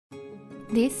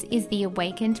This is the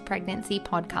Awakened Pregnancy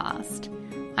Podcast.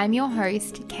 I'm your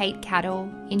host, Kate Cattle,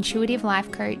 intuitive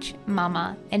life coach,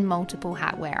 mama, and multiple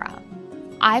hat wearer.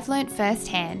 I've learnt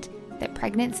firsthand that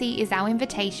pregnancy is our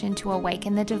invitation to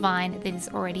awaken the divine that is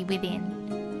already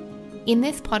within. In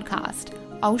this podcast,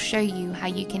 I'll show you how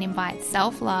you can invite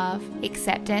self-love,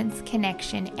 acceptance,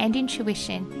 connection, and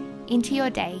intuition into your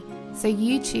day so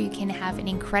you too can have an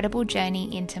incredible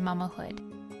journey into mamahood.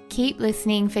 Keep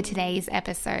listening for today's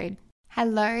episode.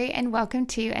 Hello and welcome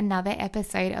to another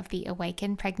episode of the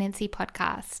Awakened Pregnancy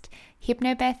Podcast,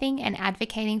 Hypnobirthing and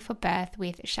Advocating for Birth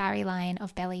with Shari Lyon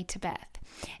of Belly to Birth.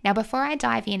 Now, before I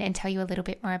dive in and tell you a little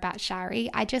bit more about Shari,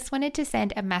 I just wanted to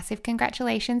send a massive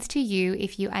congratulations to you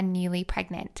if you are newly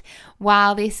pregnant.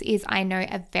 While this is, I know,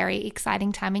 a very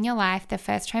exciting time in your life, the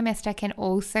first trimester can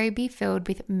also be filled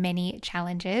with many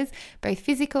challenges, both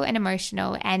physical and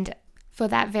emotional, and for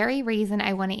that very reason,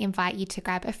 I want to invite you to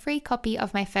grab a free copy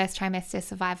of my first trimester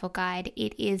survival guide.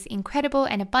 It is incredible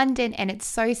and abundant, and it's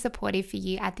so supportive for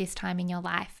you at this time in your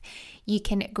life. You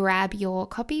can grab your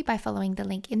copy by following the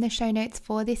link in the show notes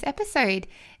for this episode.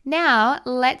 Now,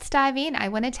 let's dive in. I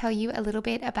want to tell you a little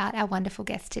bit about our wonderful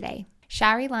guest today.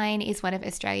 Shari Lyon is one of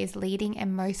Australia's leading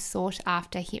and most sought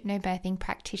after hypnobirthing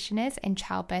practitioners and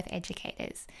childbirth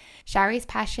educators. Shari's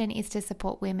passion is to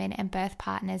support women and birth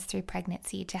partners through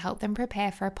pregnancy to help them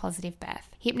prepare for a positive birth.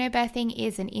 Hypnobirthing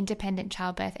is an independent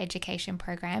childbirth education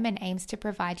program and aims to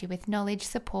provide you with knowledge,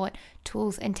 support,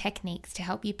 tools, and techniques to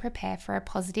help you prepare for a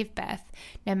positive birth,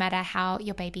 no matter how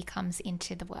your baby comes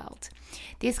into the world.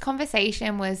 This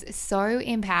conversation was so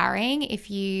empowering.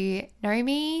 If you know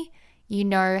me, you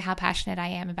know how passionate I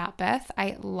am about birth.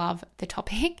 I love the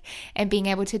topic, and being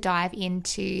able to dive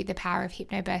into the power of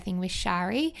hypnobirthing with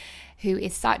Shari, who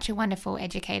is such a wonderful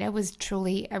educator, was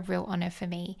truly a real honor for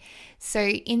me. So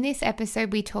in this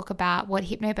episode, we talk about what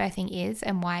hypnobirthing is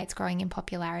and why it's growing in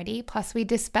popularity. Plus we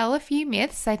dispel a few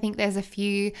myths. I think there's a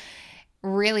few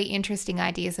really interesting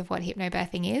ideas of what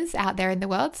hypnobirthing is out there in the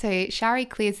world. So Shari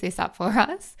clears this up for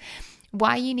us.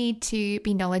 Why you need to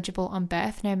be knowledgeable on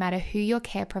birth, no matter who your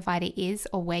care provider is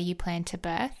or where you plan to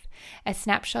birth, a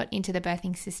snapshot into the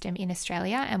birthing system in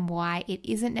Australia and why it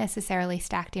isn't necessarily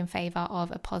stacked in favour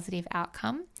of a positive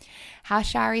outcome, how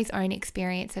Shari's own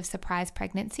experience of surprise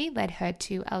pregnancy led her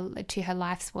to her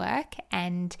life's work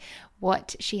and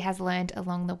what she has learned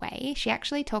along the way. She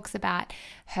actually talks about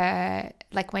her,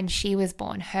 like when she was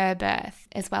born, her birth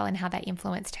as well, and how that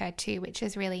influenced her too, which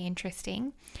is really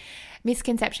interesting.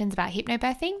 Misconceptions about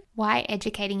hypnobirthing, why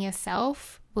educating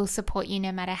yourself will support you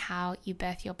no matter how you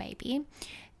birth your baby,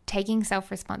 taking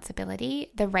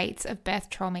self-responsibility, the rates of birth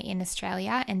trauma in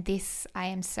Australia, and this I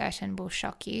am certain will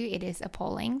shock you, it is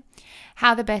appalling,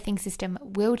 how the birthing system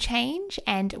will change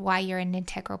and why you're an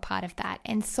integral part of that,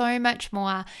 and so much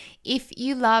more. If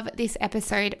you love this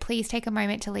episode, please take a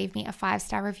moment to leave me a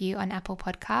 5-star review on Apple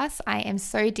Podcasts. I am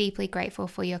so deeply grateful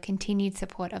for your continued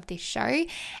support of this show,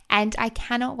 and I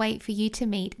cannot wait for you to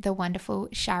meet the wonderful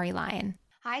Shari Lyon.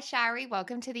 Hi, Shari.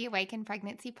 Welcome to the Awakened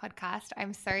Pregnancy Podcast.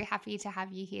 I'm so happy to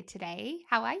have you here today.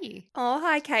 How are you? Oh,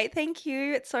 hi, Kate. Thank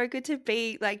you. It's so good to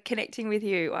be connecting with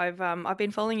you. I've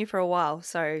been following you for a while,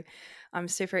 so I'm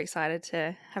super excited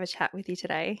to have a chat with you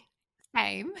today.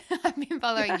 Same. I've been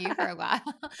following you for a while.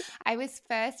 I was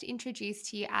first introduced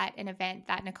to you at an event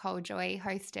that Nicole Joy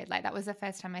hosted. Like that was the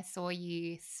first time I saw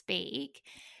you speak.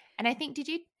 And I think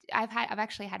I've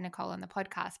actually had Nicole on the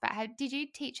podcast, but did you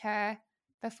teach her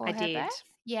before I her did. birth?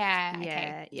 Yeah. Yeah,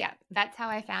 Okay. yeah. That's how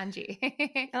I found you.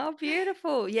 Oh,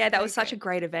 beautiful. Yeah, that So was such a good.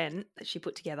 great event that she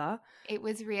put together. It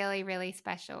was really, really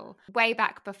special. Way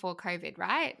back before COVID,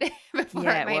 right? Before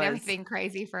Yeah, it made was. everything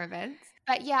crazy for events.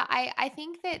 But yeah, I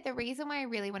think that the reason why I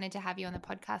really wanted to have you on the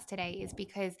podcast today is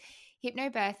because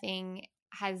hypnobirthing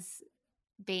has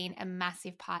been a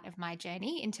massive part of my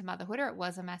journey into motherhood, or it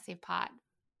was a massive part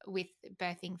with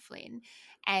birthing Flynn.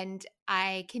 And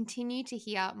I continue to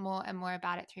hear more and more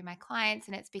about it through my clients,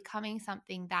 and it's becoming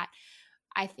something that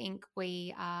I think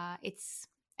it's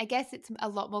a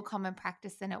lot more common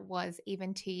practice than it was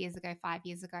even 2 years ago, 5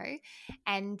 years ago.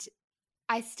 And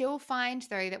I still find,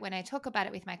 though, that when I talk about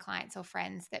it with my clients or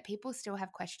friends, that people still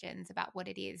have questions about what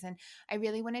it is. And I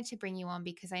really wanted to bring you on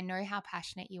because I know how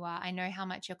passionate you are. I know how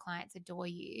much your clients adore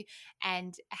you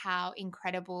and how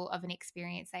incredible of an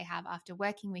experience they have after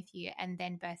working with you and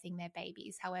then birthing their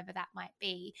babies, however that might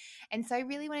be. And so I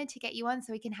really wanted to get you on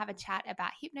so we can have a chat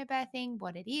about hypnobirthing,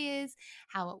 what it is,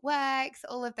 how it works,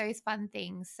 all of those fun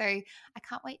things. So I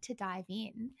can't wait to dive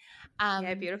in.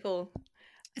 Yeah, beautiful.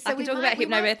 So I can talk about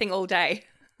hypnobirthing all day.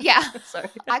 Yeah. So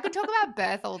I could talk about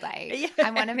birth all day. Yeah,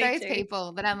 I'm one of me those too.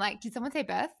 people that I'm like, did someone say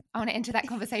birth? I want to enter that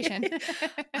conversation.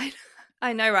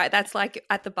 I know, right? That's like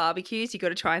at the barbecues, you got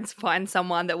to try and find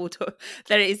someone that will talk,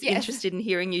 that is Yes. interested in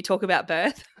hearing you talk about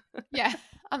birth. Yeah.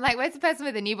 I'm like, where's the person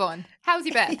with a newborn? How's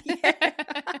your birth? Yeah.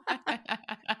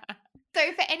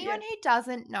 So for anyone Yeah. who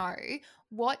doesn't know,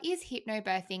 what is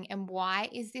hypnobirthing and why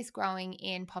is this growing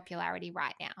in popularity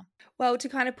right now? Well, to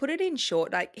kind of put it in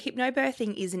short, like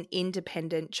hypnobirthing is an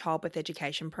independent childbirth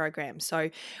education program. So,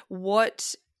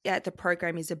 what the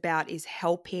program is about is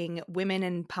helping women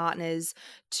and partners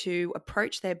to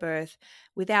approach their birth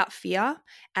without fear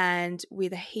and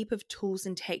with a heap of tools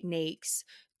and techniques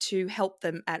to help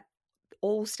them at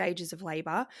all stages of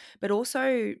labor, but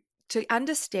also to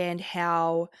understand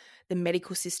how the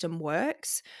medical system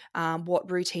works,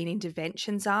 what routine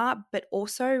interventions are, but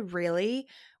also really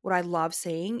what I love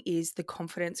seeing is the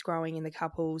confidence growing in the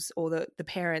couples or the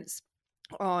parents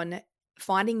on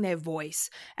finding their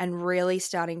voice and really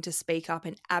starting to speak up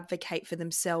and advocate for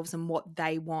themselves and what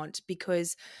they want.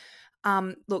 Because,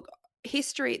 look,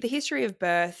 the history of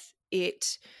birth,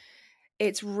 it's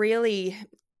really,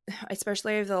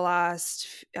 especially over the last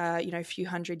few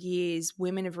hundred years,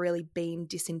 women have really been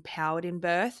disempowered in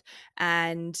birth,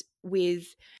 and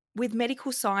with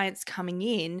medical science coming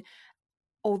in,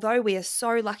 although we are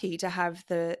so lucky to have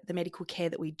the medical care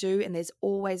that we do, and there's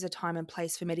always a time and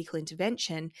place for medical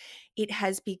intervention, it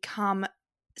has become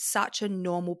such a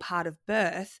normal part of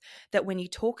birth that when you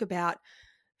talk about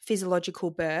physiological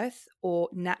birth or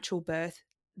natural birth,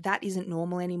 that isn't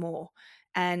normal anymore.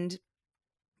 And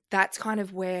that's kind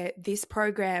of where this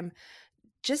program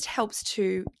just helps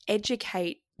to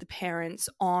educate the parents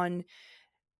on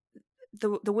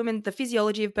the women, the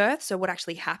physiology of birth, so what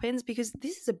actually happens, because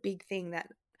this is a big thing that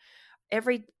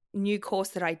every new course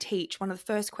that I teach, one of the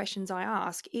first questions I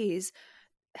ask is,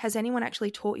 has anyone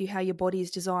actually taught you how your body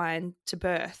is designed to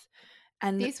birth?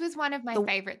 And This was one of my the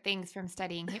favorite things from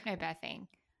studying hypnobirthing.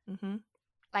 mm-hmm.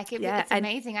 Like Yeah, it's and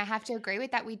amazing. I have to agree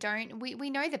with that. We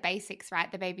know the basics,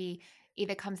 right? The baby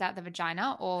either comes out the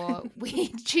vagina or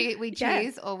we yeah,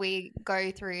 choose or we go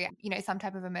through, some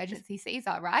type of emergency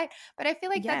Caesar, right? But I feel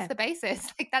like that's yeah, the basis.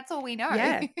 Like that's all we know.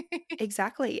 yeah,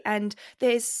 exactly. And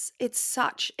it's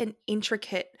such an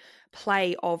intricate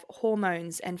play of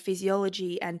hormones and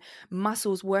physiology and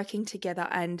muscles working together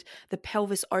and the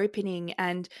pelvis opening,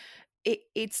 and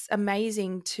it's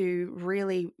amazing to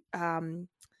really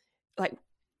like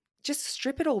just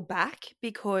strip it all back,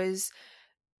 because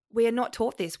we are not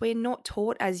taught this. We're not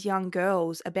taught as young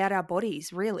girls about our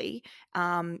bodies, really.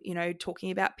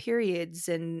 Talking about periods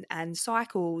and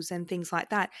cycles and things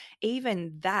like that.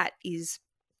 Even that is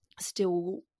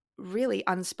still really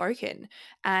unspoken.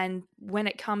 And when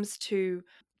it comes to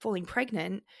falling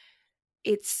pregnant,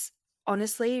 it's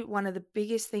honestly one of the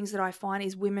biggest things that I find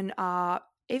is women are,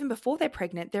 even before they're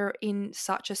pregnant, they're in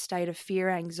such a state of fear,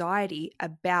 anxiety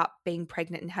about being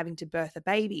pregnant and having to birth a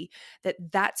baby,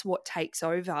 that's what takes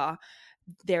over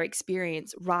their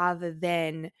experience, rather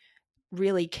than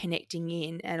really connecting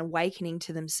in and awakening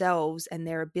to themselves and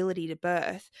their ability to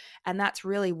birth. And that's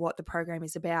really what the program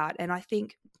is about. And I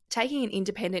think taking an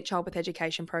independent childbirth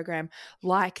education program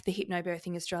like the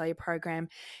Hypnobirthing Australia program,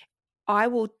 I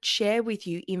will share with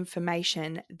you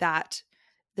information that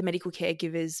the medical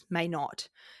caregivers may not,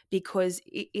 because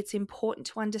it's important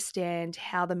to understand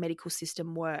how the medical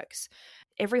system works.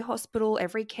 Every hospital,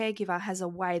 every caregiver has a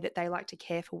way that they like to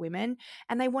care for women,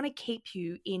 and they want to keep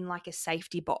you in like a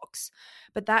safety box.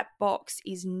 But that box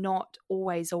is not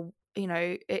always on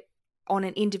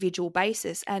an individual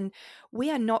basis, and we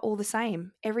are not all the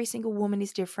same. Every single woman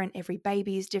is different, every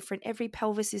baby is different, every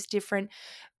pelvis is different,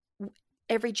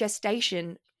 every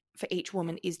gestation for each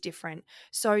woman is different.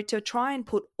 So to try and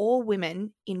put all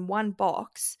women in one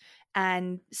box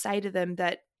and say to them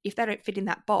that if they don't fit in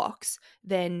that box,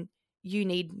 then you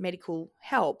need medical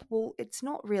help, well, it's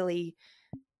not really,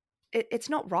 it's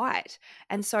not right.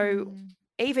 And so Mm.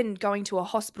 even going to a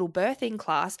hospital birthing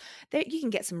class, that you can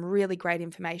get some really great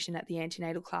information at the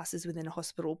antenatal classes within a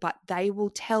hospital, but they will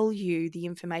tell you the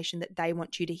information that they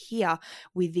want you to hear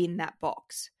within that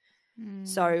box. Mm.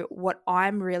 So what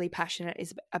I'm really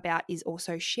passionate about is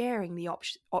also sharing the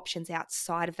options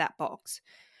outside of that box,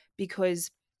 because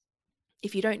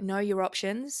if you don't know your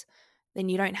options, then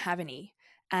you don't have any.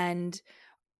 And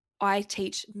I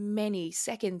teach many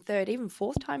second, third, even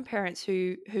fourth time parents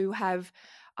who have,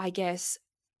 I guess,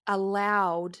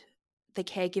 allowed the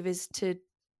caregivers to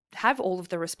have all of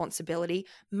the responsibility,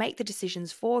 make the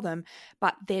decisions for them,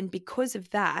 but then because of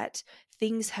that,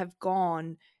 things have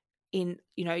gone in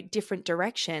different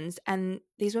directions, and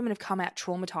these women have come out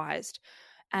traumatized.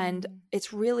 And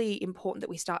it's really important that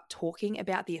we start talking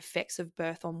about the effects of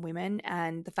birth on women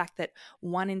and the fact that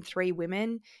 1 in 3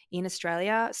 women in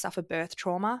Australia suffer birth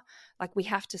trauma. Like, we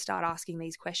have to start asking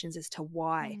these questions as to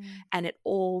why. And it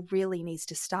all really needs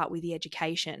to start with the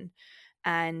education.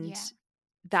 And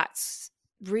that's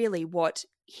really what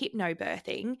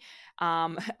hypnobirthing,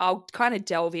 I'll kind of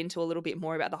delve into a little bit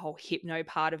more about the whole hypno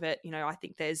part of it. You know, I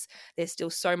think there's still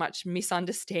so much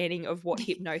misunderstanding of what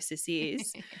hypnosis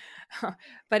is.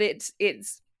 But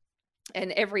it's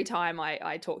and every time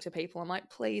I talk to people, I'm like,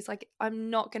 please, like, I'm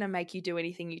not going to make you do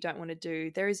anything you don't want to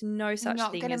do. There is no such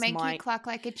not thing going to as make you cluck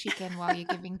like a chicken while you're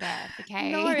giving birth,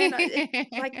 okay? No, and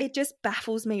it just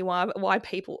baffles me why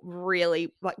people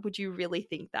really, like, would you really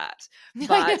think that?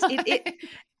 But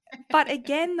but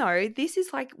again, though, this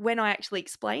is like when I actually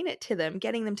explain it to them,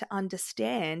 getting them to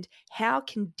understand how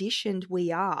conditioned we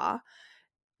are.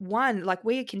 One, like,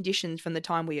 we are conditioned from the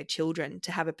time we are children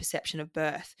to have a perception of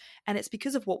birth, and it's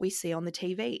because of what we see on the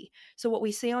TV. So what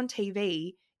we see on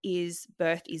TV is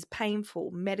birth is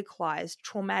painful, medicalized,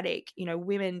 traumatic, you know,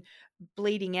 women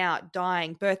bleeding out,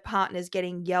 dying, birth partners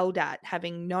getting yelled at,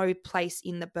 having no place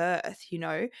in the birth, you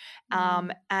know.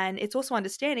 And it's also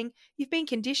understanding you've been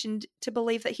conditioned to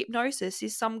believe that hypnosis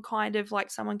is some kind of, like,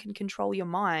 someone can control your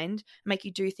mind, make you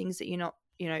do things that you're not,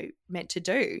 you know, meant to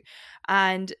do.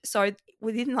 And so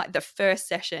within, like, the first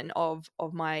session of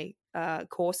my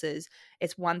courses,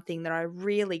 it's one thing that I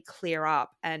really clear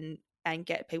up and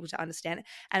get people to understand it.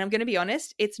 And I'm going to be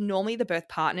honest, it's normally the birth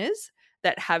partners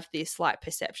that have this, like,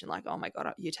 perception, like, oh my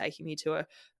God, you're taking me to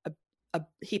a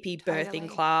hippie birthing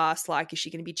class, like, is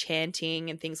she going to be chanting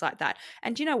and things like that?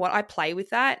 And do you know what? I play with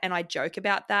that and I joke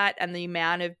about that, and the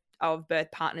amount of birth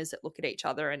partners that look at each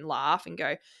other and laugh and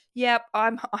go, yep,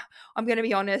 I'm going to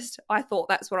be honest, I thought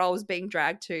that's what I was being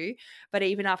dragged to. But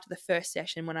even after the first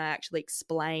session, when I actually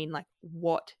explain, like,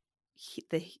 what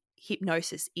the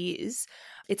hypnosis is,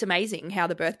 it's amazing how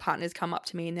the birth partners come up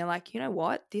to me and they're like, you know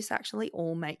what, this actually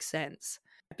all makes sense.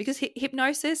 Because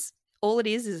hypnosis, all it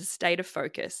is a state of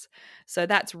focus. So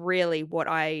that's really what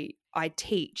I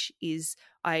teach. Is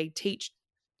I teach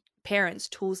parents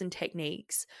tools and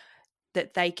techniques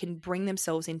that they can bring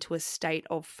themselves into a state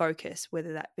of focus,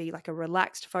 whether that be like a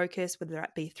relaxed focus, whether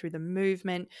that be through the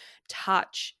movement,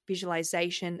 touch,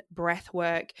 visualization, breath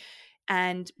work.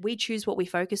 And we choose what we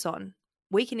focus on.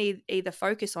 We can either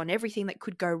focus on everything that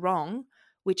could go wrong,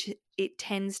 which it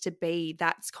tends to be,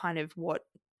 that's kind of what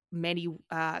many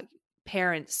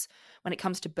parents, when it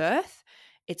comes to birth,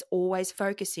 it's always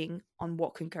focusing on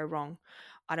what can go wrong.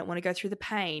 I don't want to go through the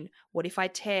pain. What if I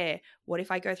tear? What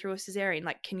if I go through a cesarean?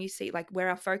 Like, can you see, like, where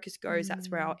our focus goes, that's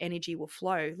where our energy will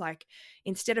flow. Like,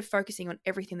 instead of focusing on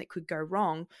everything that could go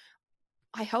wrong,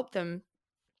 I help them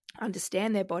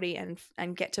understand their body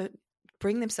and get to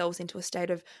bring themselves into a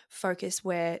state of focus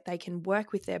where they can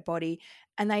work with their body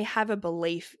and they have a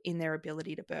belief in their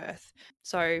ability to birth.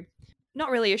 So, not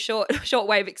really a short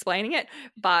way of explaining it,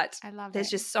 but there's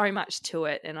just so much to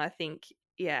it. And I think,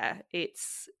 yeah,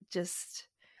 it's just,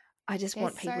 I just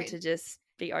want people to just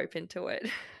be open to it.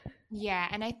 Yeah,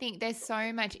 and I think there's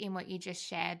so much in what you just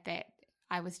shared that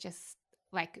I was just,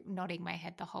 like, nodding my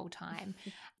head the whole time.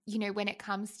 You know, when it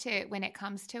comes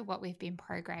to what we've been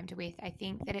programmed with, I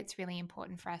think that it's really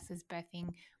important for us as birthing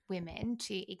women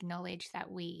to acknowledge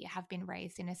that we have been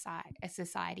raised in a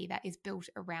society that is built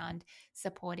around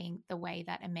supporting the way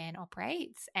that a man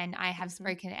operates. And I have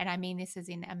spoken, and I mean this as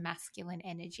in a masculine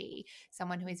energy,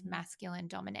 someone who is masculine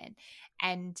dominant.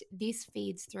 And this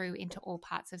feeds through into all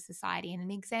parts of society. And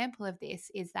an example of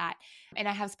this is that, and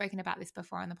I have spoken about this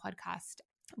before on the podcast,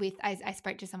 I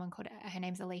spoke to someone called, her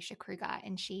name's Alicia Kruger,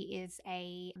 and she is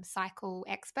a cycle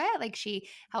expert. Like, she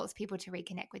helps people to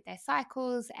reconnect with their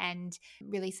cycles and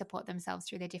really support themselves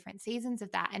through the different seasons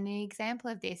of that. And an example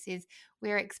of this is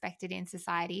we're expected in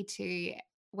society to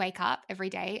wake up every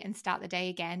day and start the day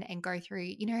again and go through,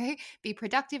 you know, be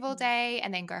productive all day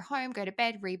and then go home, go to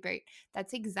bed, reboot.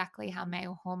 That's exactly how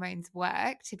male hormones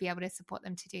work, to be able to support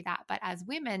them to do that. But as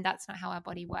women, that's not how our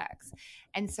body works.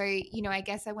 And so, you know, I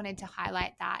guess I wanted to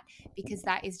highlight that because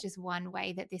that is just one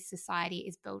way that this society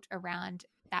is built around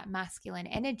that masculine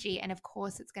energy. And of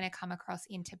course, it's going to come across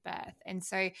into birth. And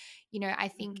so, you know, I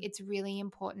think it's really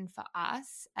important for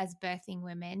us as birthing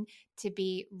women to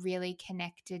be really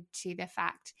connected to the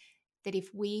fact that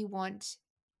if we want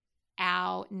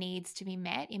our needs to be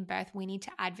met in birth, we need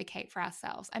to advocate for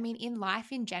ourselves. I mean, in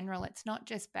life in general, it's not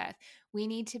just birth. We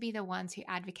need to be the ones who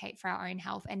advocate for our own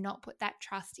health and not put that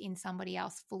trust in somebody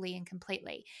else fully and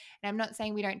completely. And I'm not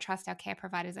saying we don't trust our care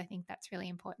providers. I think that's really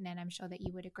important, and I'm sure that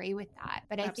you would agree with that.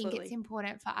 But I think it's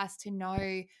important for us to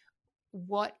know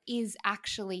what is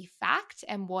actually fact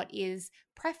and what is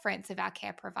preference of our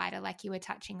care provider, like you were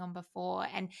touching on before.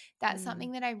 And that's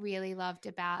something that I really loved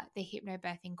about the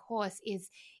hypnobirthing course is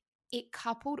it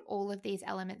coupled all of these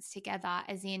elements together,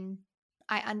 as in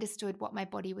I understood what my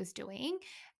body was doing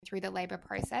through the labor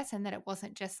process and that it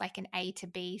wasn't just like an A to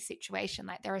B situation.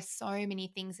 Like there are so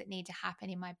many things that need to happen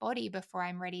in my body before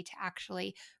I'm ready to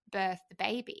actually birth the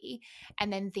baby,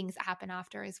 and then things that happen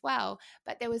after as well.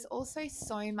 But there was also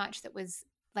so much that was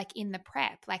like in the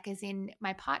prep, like as in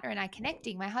my partner and I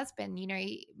connecting, my husband, you know,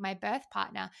 my birth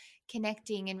partner,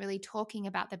 connecting and really talking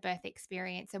about the birth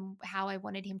experience and how I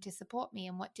wanted him to support me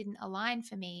and what didn't align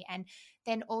for me. And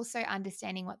then also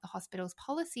understanding what the hospital's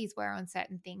policies were on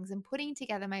certain things and putting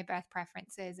together my birth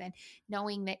preferences and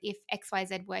knowing that if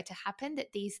XYZ were to happen,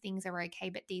 that these things are okay,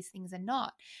 but these things are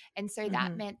not. And so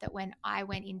that meant that when I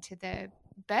went into the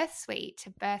birth suite to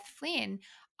birth Flynn,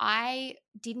 I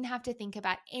didn't have to think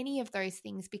about any of those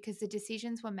things because the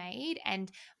decisions were made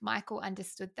and Michael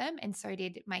understood them, and so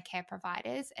did my care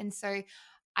providers. And so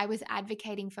I was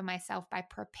advocating for myself by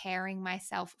preparing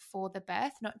myself for the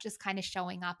birth, not just kind of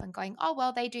showing up and going, oh,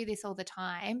 well, they do this all the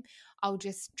time, I'll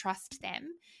just trust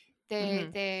them.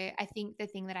 I think the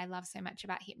thing that I love so much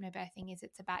about hypnobirthing is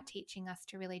it's about teaching us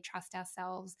to really trust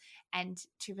ourselves and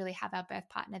to really have our birth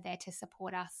partner there to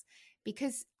support us.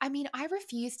 Because I mean, I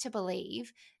refuse to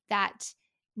believe that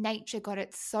nature got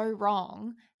it so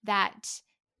wrong that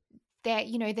there,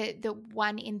 you know, the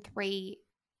 1 in 3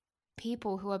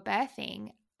 people who are birthing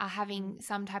are having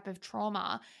some type of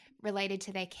trauma related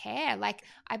to their care. Like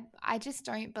I just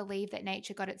don't believe that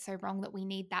nature got it so wrong that we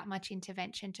need that much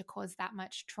intervention to cause that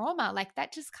much trauma. Like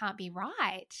that just can't be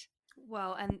right.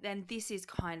 Well, and this is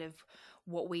kind of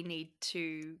what we need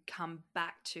to come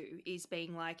back to, is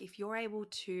being like, if you're able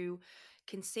to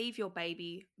conceive your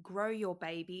baby, grow your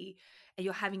baby, and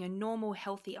you're having a normal,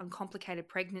 healthy, uncomplicated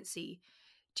pregnancy,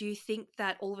 do you think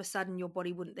that all of a sudden your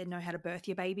body wouldn't then know how to birth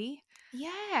your baby?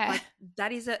 Yeah. Like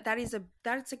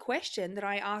that's a question that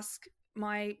I ask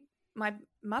my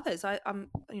mothers. I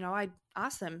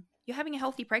ask them, you're having a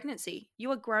healthy pregnancy.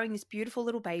 You are growing this beautiful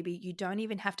little baby. You don't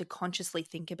even have to consciously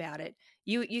think about it.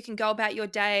 You can go about your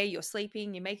day, you're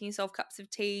sleeping, you're making yourself cups of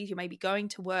tea, you may be going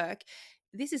to work.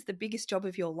 This is the biggest job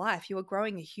of your life. You are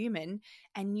growing a human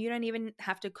and you don't even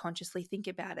have to consciously think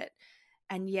about it.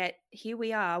 And yet here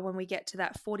we are when we get to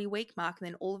that 40-week mark, and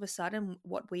then all of a sudden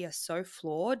we are so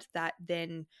flawed that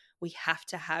then we have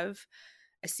to have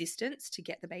assistance to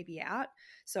get the baby out.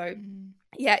 So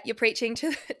yeah, you're preaching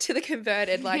to the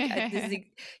converted. Like this is,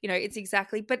 it's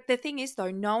exactly. But the thing is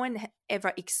though, no one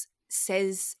ever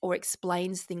says or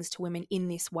explains things to women in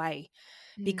this way,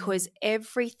 because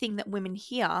everything that women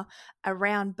hear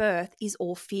around birth is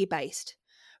all fear-based.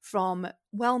 From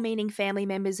well-meaning family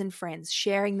members and friends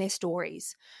sharing their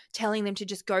stories, telling them to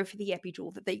just go for the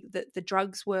epidural, that the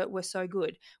drugs were so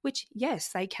good, which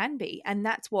yes, they can be. And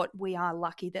that's what we are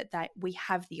lucky that we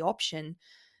have the option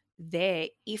there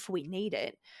if we need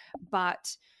it.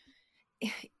 But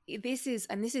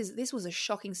this was a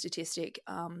shocking statistic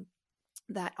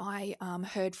that I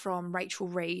heard from Rachel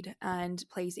Reed. And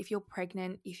please, if you're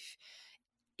pregnant,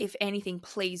 if anything,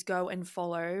 please go and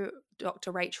follow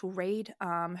Dr. Rachel Reed.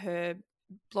 Her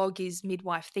blog is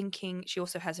Midwife Thinking. She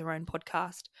also has her own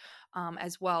podcast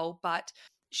as well. But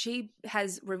she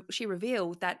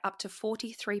revealed that up to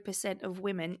 43% of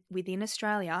women within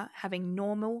Australia having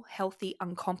normal, healthy,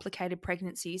 uncomplicated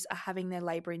pregnancies are having their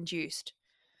labour induced.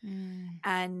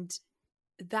 And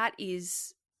that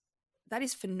is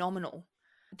phenomenal.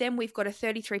 Then we've got a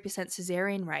 33%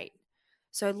 cesarean rate.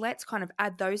 So let's kind of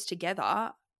add those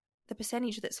together. The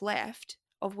percentage that's left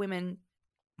of women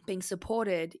being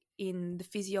supported in the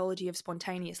physiology of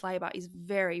spontaneous labour is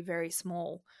very, very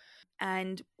small.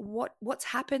 And what's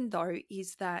happened though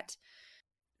is that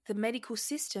the medical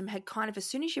system had kind of, as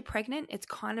soon as you're pregnant, it's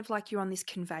kind of like you're on this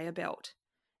conveyor belt.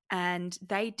 And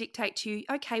they dictate to you,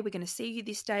 okay, we're going to see you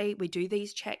this day. We do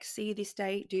these checks, see you this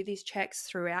day, do these checks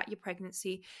throughout your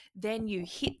pregnancy. Then you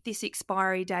hit this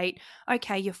expiry date.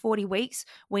 Okay, you're 40 weeks.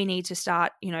 We need to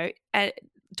start,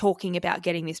 talking about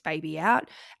getting this baby out.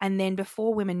 And then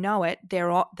before women know it,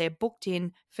 they're booked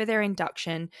in for their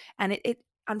induction. And it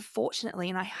unfortunately,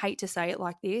 and I hate to say it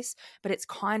like this, but it's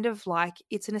kind of like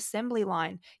it's an assembly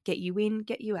line. Get you in,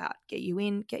 get you out, get you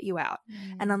in, get you out.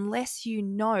 And unless you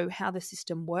know how the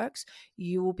system works,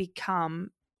 you will get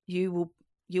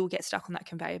stuck on that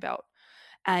conveyor belt.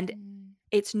 And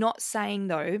it's not saying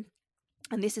though,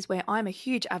 and this is where I'm a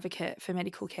huge advocate for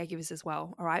medical caregivers as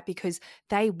well, all right, because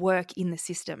they work in the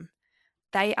system.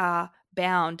 They are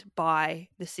bound by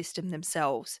the system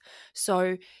themselves.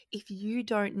 So if you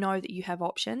don't know that you have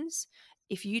options,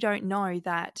 if you don't know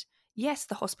that, yes,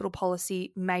 the hospital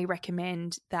policy may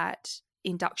recommend that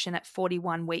induction at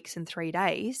 41 weeks and 3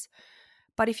 days,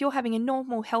 but if you're having a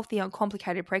normal, healthy,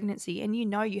 uncomplicated pregnancy and you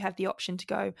know you have the option to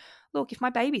go, look, if my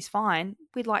baby's fine,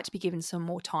 we'd like to be given some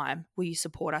more time. Will you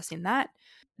support us in that?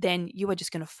 Then you are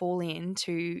just going to fall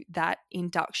into that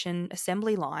induction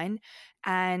assembly line.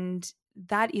 And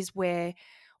that is where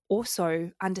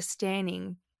also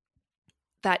understanding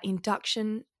that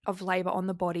induction of labor on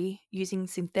the body using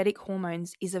synthetic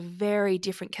hormones is a very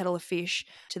different kettle of fish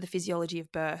to the physiology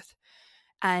of birth.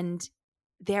 And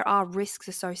there are risks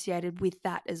associated with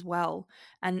that as well.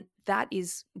 And that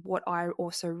is what I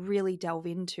also really delve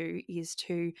into, is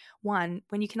to, one,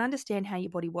 when you can understand how your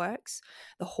body works,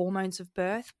 the hormones of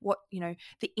birth, what,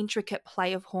 the intricate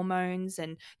play of hormones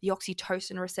and the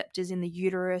oxytocin receptors in the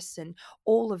uterus and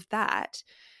all of that,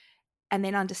 and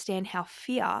then understand how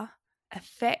fear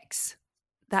affects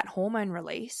that hormone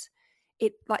release,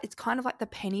 it's kind of like the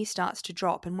penny starts to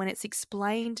drop. And when it's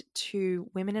explained to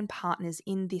women and partners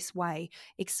in this way,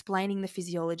 explaining the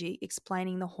physiology,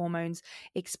 explaining the hormones,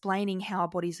 explaining how our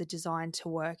bodies are designed to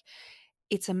work,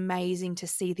 it's amazing to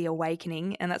see the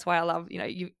awakening. And that's why I love,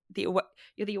 you're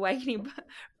the Awakening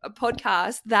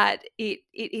podcast, that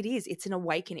it's an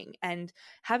awakening. And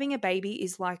having a baby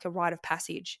is like a rite of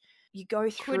passage. You go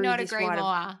through Could not this agree rite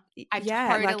more. of, I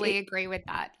yeah, totally agree with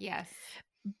that. Yes.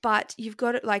 but you've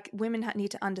got to, like, women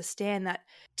need to understand that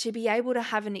to be able to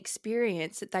have an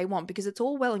experience that they want, because it's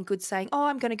all well and good saying, oh,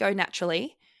 I'm going to go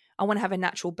naturally, I want to have a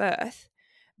natural birth.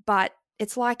 But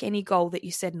it's like any goal that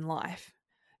you set in life.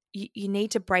 You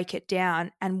need to break it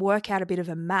down and work out a bit of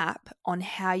a map on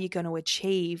how you're going to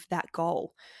achieve that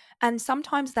goal. And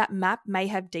sometimes that map may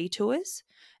have detours,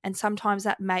 and sometimes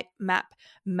that map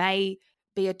may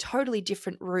be a totally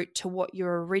different route to what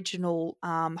your original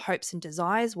hopes and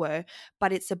desires were.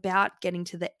 But it's about getting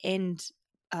to the end,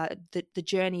 the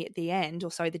journey at the end,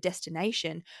 or sorry, the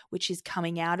destination, which is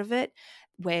coming out of it,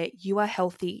 where you are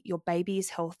healthy, your baby is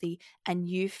healthy, and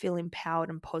you feel empowered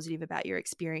and positive about your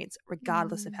experience,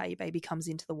 regardless of how your baby comes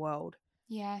into the world.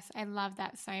 Yes, I love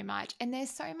that so much. And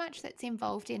there's so much that's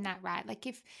involved in that, right? Like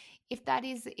if that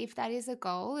is a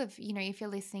goal of, if you're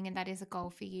listening and that is a goal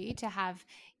for you to have,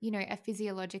 a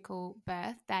physiological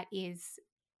birth that is,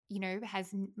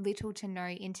 has little to no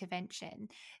intervention,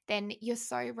 then you're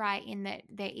so right in that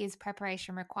there is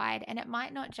preparation required. And it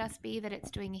might not just be that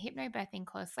it's doing a hypnobirthing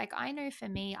course. Like, I know for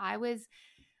me, I was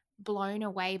blown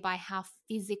away by how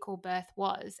physical birth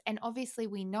was. And obviously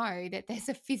we know that there's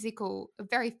a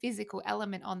very physical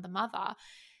element on the mother,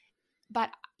 but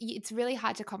it's really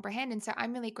hard to comprehend. And so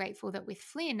I'm really grateful that with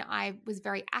Flynn, I was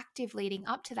very active leading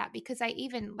up to that, because I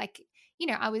even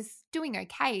I was doing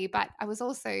okay, but I was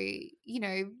also,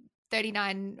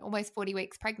 39, almost 40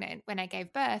 weeks pregnant when I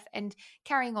gave birth and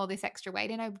carrying all this extra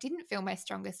weight. And I didn't feel my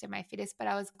strongest and my fittest, but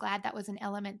I was glad that was an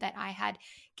element that I had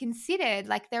considered.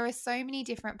 Like, there are so many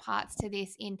different parts to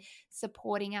this in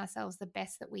supporting ourselves the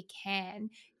best that we can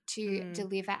to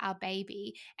deliver our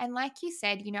baby. And like you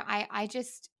said, I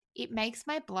just, it makes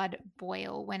my blood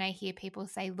boil when I hear people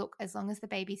say, look, as long as the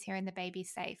baby's here and the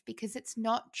baby's safe, because it's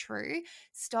not true.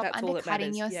 Stop That's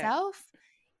undercutting yourself. Yeah.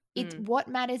 It's what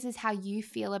matters is how you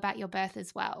feel about your birth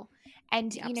as well.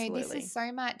 And Yeah, this is so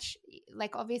much,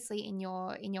 like, obviously in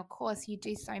your course you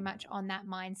do so much on that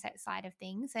mindset side of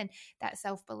things and that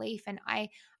self-belief. And I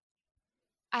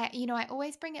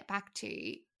always bring it back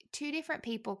to two different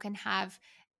people can have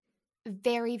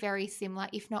very, very similar,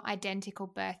 if not identical,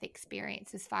 birth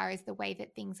experience as far as the way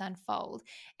that things unfold.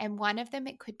 And one of them,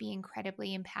 it could be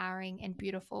incredibly empowering and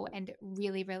beautiful and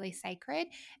really, really sacred.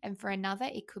 And for another,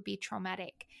 it could be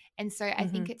traumatic. And so I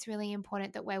think it's really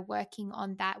important that we're working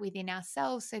on that within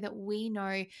ourselves so that we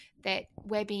know that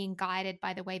we're being guided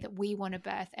by the way that we want to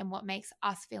birth and what makes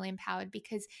us feel empowered,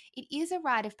 because it is a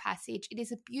rite of passage. It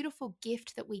is a beautiful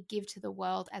gift that we give to the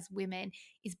world as women,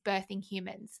 is birthing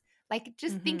humans. Like,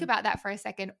 just think about that for a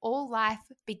second. All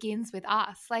life begins with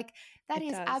us. Like, that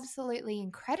is absolutely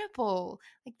incredible.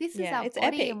 Like, this is our it's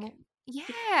body. epic.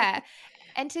 And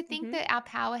and to think that our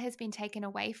power has been taken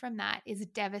away from that is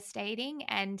devastating.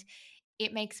 And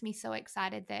it makes me so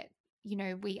excited that,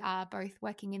 we are both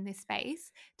working in this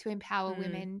space to empower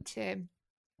women to,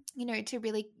 to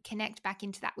really connect back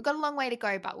into that. We've got a long way to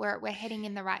go, but we're heading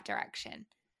in the right direction.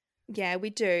 Yeah, we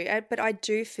do. But I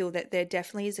do feel that there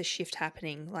definitely is a shift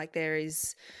happening. Like, there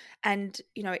is, and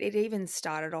it even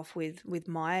started off with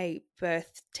my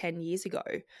birth 10 years ago.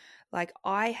 Like,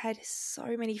 I had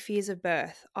so many fears of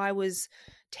birth. I was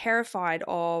terrified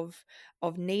of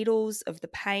needles, of the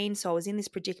pain. So I was in this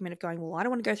predicament of going, well, I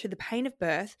don't want to go through the pain of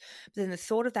birth. But then the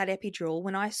thought of that epidural,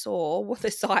 when I saw what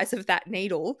the size of that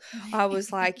needle, I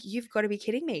was like, you've got to be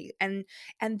kidding me. And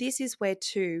this is where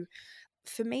too,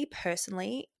 for me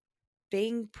personally,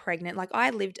 being pregnant, like, I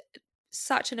lived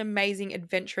such an amazing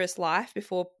adventurous life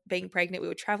before being pregnant. We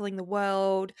were traveling the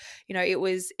world. You know, it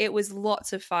was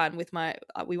lots of fun with my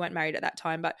we weren't married at that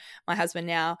time, but my husband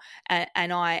now, and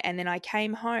then I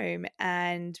came home,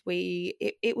 and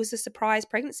it was a surprise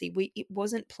pregnancy. It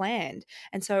wasn't planned.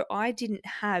 And so I didn't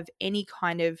have any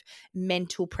kind of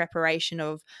mental preparation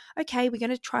of, okay, we're going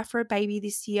to try for a baby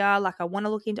this year. Like, I want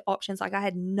to look into options. Like, I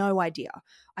had no idea.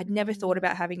 I'd never thought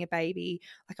about having a baby.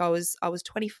 Like, I was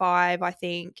 25, I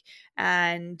think,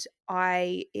 and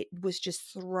it was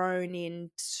just thrown in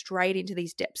straight into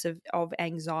these depths of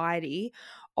anxiety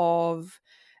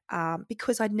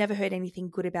because I'd never heard anything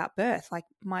good about birth. Like,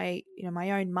 my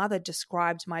own mother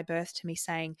described my birth to me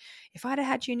saying, if I'd have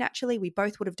had you naturally, we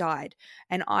both would have died.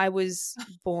 And I was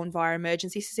born via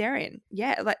emergency cesarean.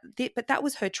 Yeah, but that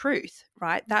was her truth,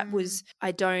 right? That was,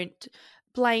 I don't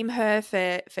blame her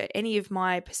for any of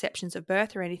my perceptions of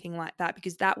birth or anything like that,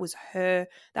 because that was her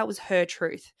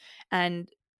truth. And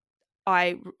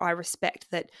I respect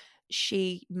that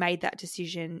she made that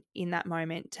decision in that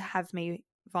moment to have me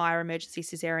via emergency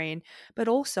cesarean, but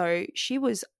also she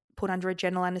was put under a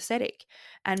general anesthetic,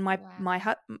 and my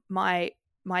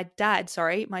dad,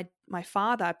 sorry, my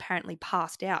father apparently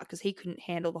passed out because he couldn't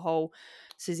handle the whole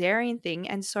cesarean thing,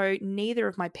 and so neither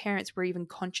of my parents were even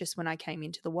conscious when I came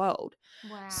into the world.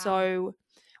 Wow. So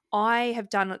I have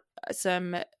done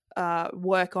some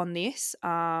work on this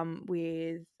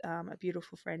with a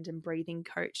beautiful friend and breathing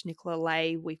coach, Nicola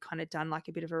Lay. We've kind of done like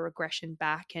a bit of a regression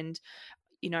back, and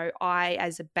I,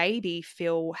 as a baby,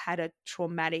 had a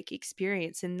traumatic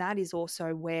experience, and that is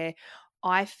also where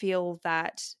I feel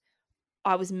that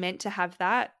I was meant to have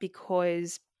that,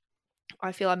 because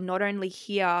I feel I'm not only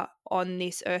here on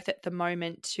this earth at the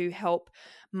moment to help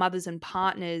mothers and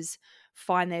partners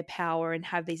find their power and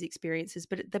have these experiences,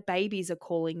 but the babies are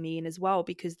calling me in as well,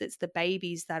 because it's the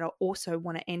babies that are also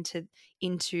want to enter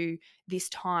into this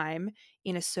time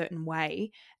in a certain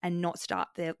way and not start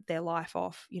their life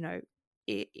off,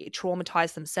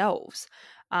 traumatize themselves.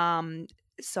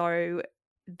 So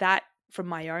that, from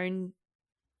my own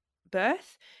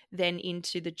birth, then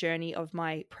into the journey of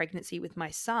my pregnancy with my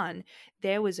son,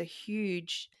 there was a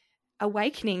huge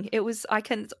awakening.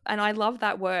 And I love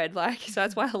that word, like, so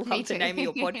that's why I love the name of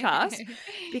your podcast,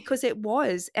 because it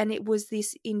was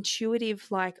this intuitive,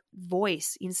 like,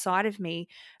 voice inside of me,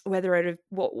 whether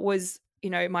what was,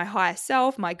 my higher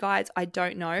self, my guides, I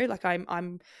don't know. Like,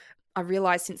 I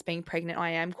realized since being pregnant,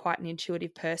 I am quite an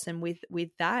intuitive person with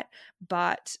that,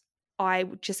 but I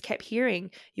just kept hearing,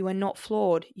 you are not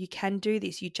flawed. You can do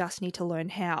this. You just need to learn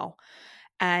how.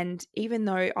 And even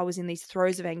though I was in these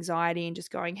throes of anxiety and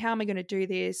just going, how am I going to do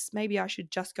this? Maybe I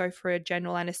should just go for a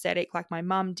general anesthetic like my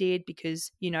mum did,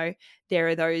 because, there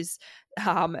are those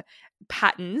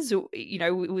patterns,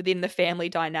 within the family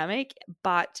dynamic.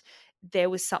 But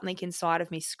there was something inside of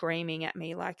me screaming at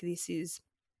me, like, this is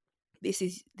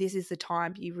the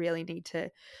time you really need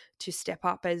to step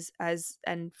up as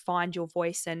and find your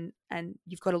voice, and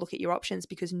you've got to look at your options,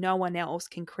 because no one else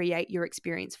can create your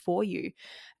experience for you.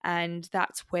 And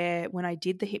that's where, when I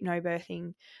did the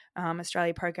Hypnobirthing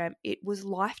Australia program, it was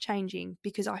life-changing,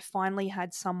 because I finally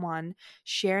had someone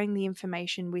sharing the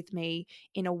information with me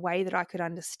in a way that I could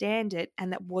understand it,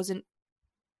 and that wasn't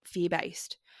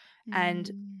fear-based.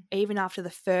 And even after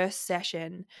the first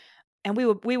session, and we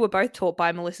were both taught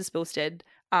by Melissa Spilstead.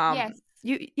 Yes.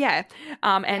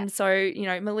 And so,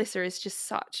 Melissa is just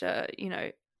such a,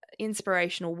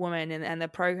 inspirational woman, and the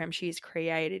program she's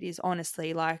created is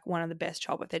honestly like one of the best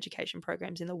childbirth education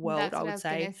programs in the world. That's I what would I was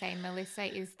say. going to say.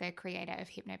 Melissa is the creator of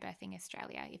Hypnobirthing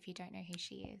Australia, if you don't know who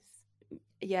she is.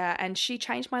 Yeah, and she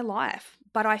changed my life.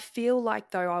 But I feel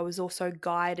like, though, I was also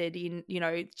guided in,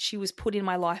 she was put in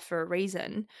my life for a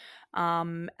reason.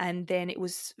 And then it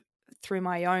was through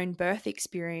my own birth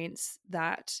experience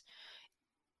that,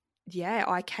 yeah,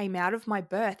 I came out of my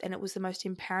birth, and it was the most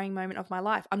empowering moment of my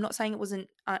life. I'm not saying it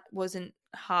wasn't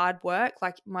hard work.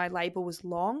 Like, my labor was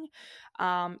long.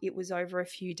 It was over a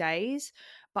few days,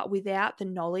 but without the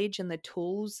knowledge and the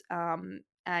tools,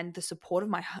 and the support of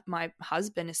my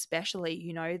husband,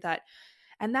 especially,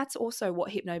 and that's also what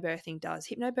hypnobirthing does.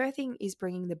 Hypnobirthing is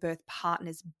bringing the birth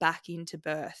partners back into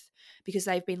birth, because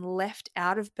they've been left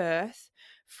out of birth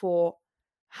for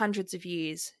hundreds of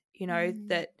years.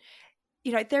 That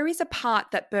there is a part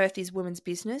that birth is women's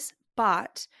business,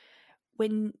 but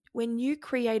when you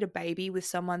create a baby with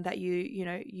someone that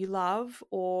you love,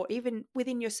 or even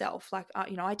within yourself, like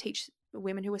I teach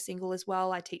women who are single as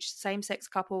well. I teach same-sex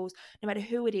couples, no matter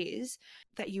who it is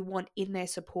that you want in there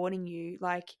supporting you.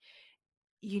 Like,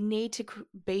 you need to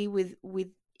be with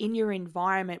in your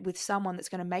environment with someone that's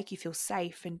going to make you feel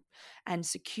safe and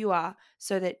secure,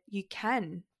 so that you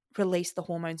can release the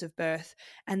hormones of birth.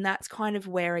 And that's kind of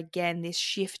where, again, this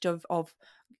shift of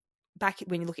back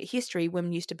when you look at history,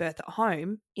 women used to birth at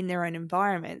home in their own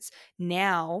environments.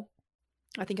 Now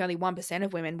I think only 1%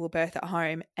 of women will birth at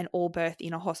home, and all birth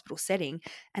in a hospital setting.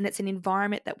 And it's an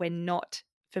environment that we're not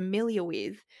familiar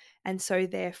with. And so,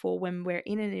 therefore, when we're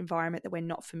in an environment that we're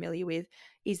not familiar with,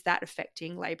 is that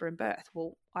affecting labour and birth?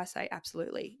 Well, I say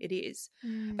absolutely it is.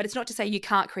 But it's not to say you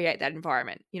can't create that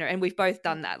environment, and we've both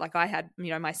done that. Like, I had,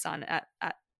 my son at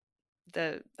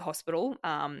the hospital,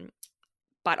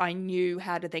 but I knew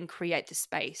how to then create the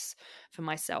space for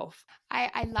myself.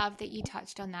 I love that you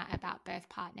touched on that about birth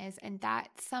partners. And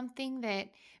that's something that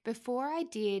before I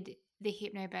did the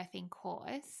hypnobirthing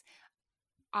course,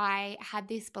 I had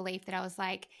this belief that I was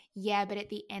like, yeah, but at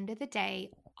the end of the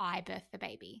day, I birthed the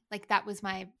baby. Like, that was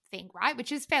my thing, right?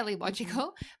 Which is fairly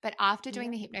logical. But after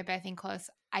doing the hypnobirthing course,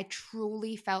 I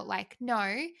truly felt like,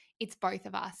 no, it's both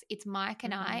of us. It's Mike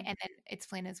and I, and then it's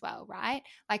Flynn as well, right?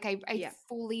 Like, I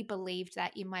fully believed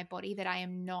that in my body, that I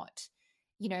am not,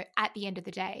 at the end of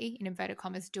the day, in inverted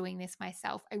commas, doing this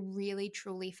myself. I really,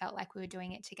 truly felt like we were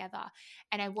doing it together.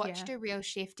 And I watched a real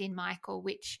shift in Michael,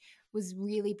 which was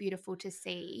really beautiful to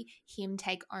see him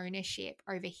take ownership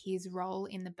over his role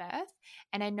in the birth.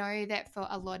 And I know that for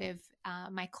a lot of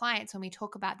my clients, when we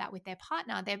talk about that with their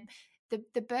partner,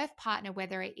 the birth partner,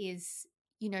 whether it is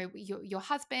your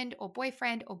husband or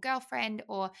boyfriend or girlfriend,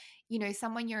 or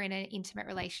someone you're in an intimate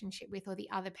relationship with, or the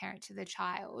other parent to the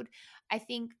child, I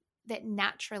think that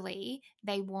naturally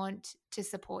they want to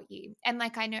support you. And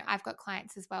like, I know I've got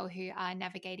clients as well who are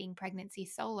navigating pregnancy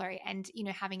solo, and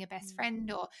having a best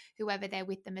friend or whoever they're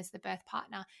with them as the birth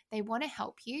partner, they want to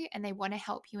help you, and they want to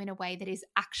help you in a way that is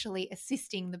actually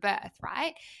assisting the birth,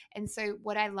 right? And so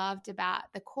what I loved about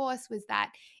the course was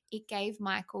that it gave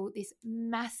Michael this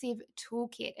massive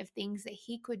toolkit of things that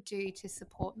he could do to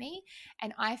support me.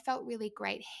 And I felt really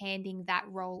great handing that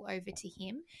role over to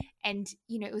him. And,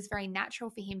 it was very natural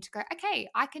for him to go, okay,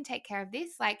 I can take care of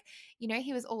this. Like,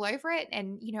 he was all over it.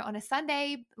 And, on a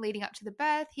Sunday leading up to the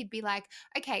birth, he'd be like,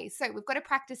 okay, so we've got to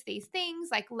practice these things.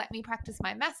 Like, let me practice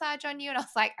my massage on you. And I was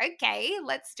like, okay,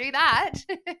 let's do that.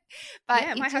 But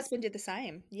yeah, my husband did the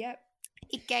same. Yep.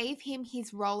 It gave him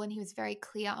his role, and he was very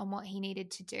clear on what he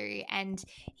needed to do. And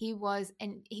he was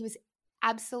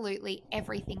absolutely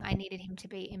everything I needed him to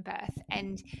be in birth.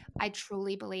 And I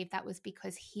truly believe that was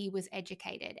because he was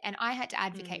educated, and I had to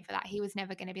advocate for that. He was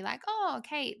never going to be like, oh,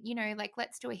 Kate, like,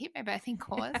 let's do a hypnobirthing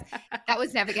course. That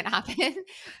was never going to happen.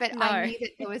 But no. I knew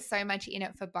that there was so much in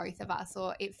it for both of us,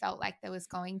 or it felt like there was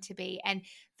going to be. And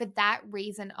for that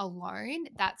reason alone,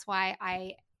 that's why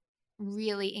I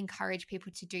really encourage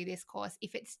people to do this course.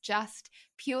 If it's just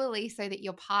purely so that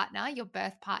your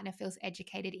birth partner feels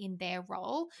educated in their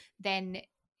role, then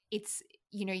it's,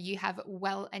 you have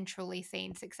well and truly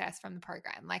seen success from the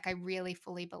program. Like, I really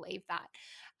fully believe that.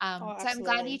 So I'm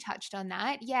glad you touched on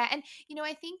that. Yeah. And,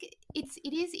 I think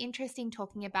it is interesting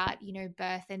talking about,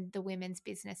 birth and the women's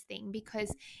business thing,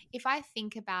 because if I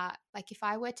think about, like, if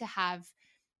I were to have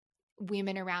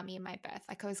women around me in my birth,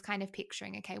 like, I was kind of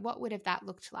picturing, okay, what would have that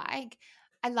looked like?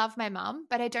 I love my mum,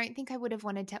 but I don't think I would have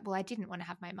wanted to, well, I didn't want to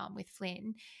have my mum with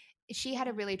Flynn. She had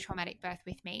a really traumatic birth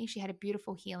with me. She had a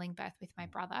beautiful healing birth with my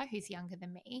brother, who's younger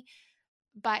than me.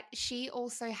 But she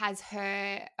also has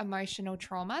her emotional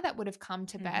trauma that would have come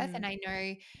to birth. And I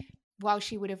know while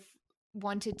she would have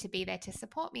wanted to be there to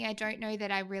support me, I don't know that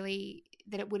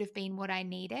that it would have been what I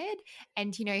needed.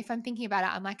 And, if I'm thinking about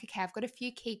it, I'm like, okay, I've got a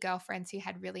few key girlfriends who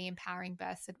had really empowering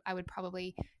births that I would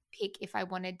probably pick if I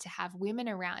wanted to have women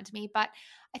around me. But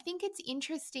I think it's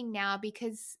interesting now,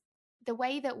 because the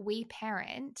way that we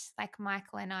parent, like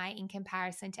Michael and I, in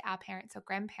comparison to our parents or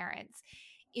grandparents,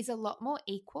 is a lot more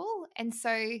equal. And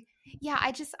so, yeah,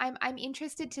 I'm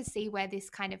interested to see where this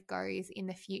kind of goes in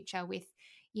the future with,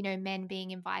 men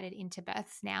being invited into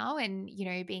births now, and,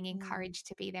 being encouraged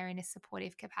to be there in a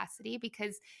supportive capacity.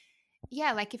 Because,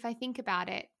 yeah, like, if I think about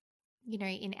it,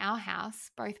 in our house,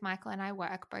 both Michael and I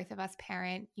work, both of us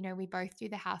parent, we both do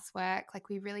the housework. Like,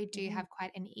 we really do have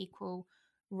quite an equal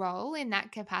role in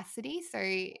that capacity. So,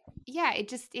 yeah,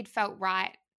 it felt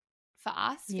right for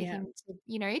us, for him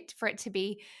to, for it to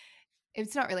be,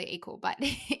 it's not really equal, but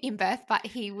in birth, but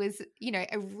he was,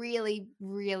 a really,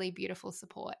 really beautiful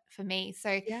support for me. So,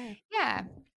 yeah,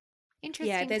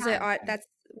 interesting. Yeah,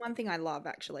 one thing I love,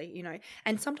 actually,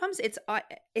 and sometimes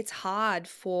it's hard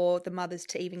for the mothers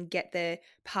to even get their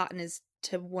partners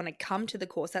to want to come to the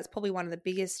course. That's probably one of the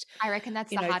biggest, I reckon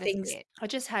that's the hardest things. bit. I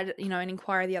just had, an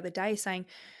inquiry the other day saying,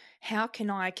 how can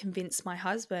I convince my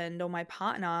husband or my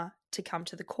partner to come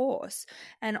to the course?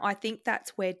 And I think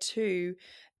that's where too,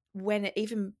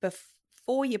 even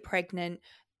before you're pregnant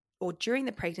or during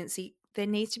the pregnancy, there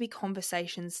needs to be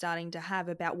conversations starting to have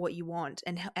about what you want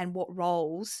and what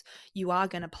roles you are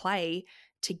going to play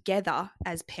together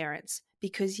as parents.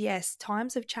 Because yes,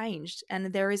 times have changed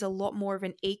and there is a lot more of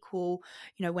an equal,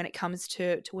 when it comes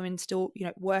to women still,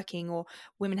 working, or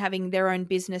women having their own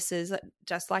businesses.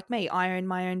 Just like me, I own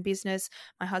my own business.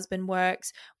 My husband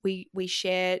works. We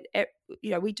share,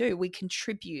 we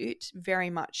contribute very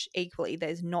much equally.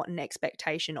 There's not an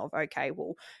expectation of, okay,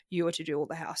 well, you are to do all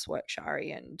the housework,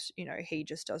 Shari, and he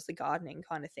just does the gardening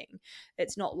kind of thing.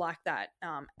 It's not like that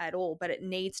at all. But it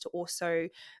needs to also,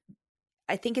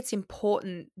 I think it's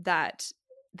important that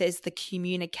there's the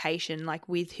communication, like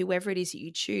with whoever it is that you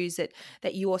choose,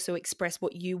 that you also express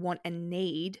what you want and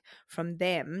need from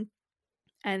them.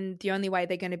 And the only way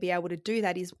they're going to be able to do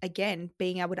that is, again,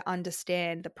 being able to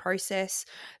understand the process,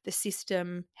 the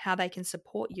system, how they can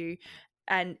support you.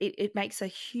 And it makes a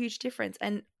huge difference.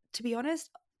 And to be honest,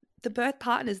 the birth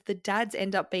partners, the dads,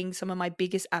 end up being some of my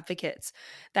biggest advocates.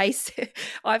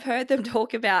 I've heard them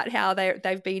talk about how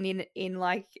they've been in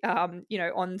like on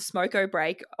smoko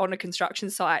break on a construction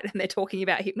site, and they're talking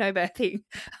about hypnobirthing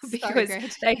because So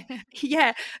good.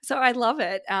 yeah. So I love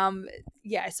it.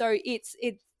 So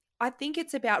I think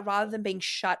it's about, rather than being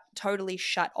totally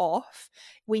shut off,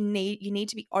 you need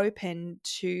to be open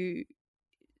to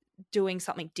doing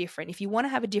something different. If you want to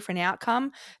have a different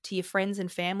outcome to your friends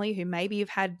and family who maybe have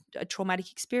had a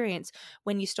traumatic experience,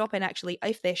 when you stop and actually,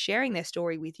 if they're sharing their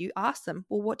story with you, ask them,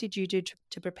 well, what did you do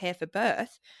to prepare for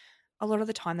birth? A lot of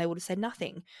the time they would have said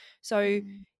nothing. So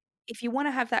if you want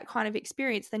to have that kind of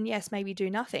experience, then yes, maybe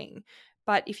do nothing.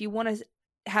 But if you want to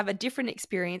have a different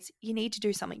experience, you need to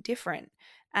do something different.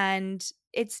 And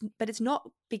it's not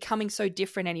becoming so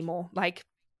different anymore. Like,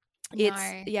 No.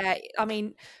 I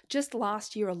mean, just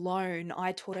last year alone,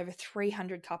 I taught over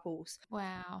 300 couples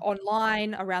Wow.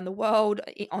 online around the world,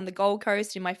 on the Gold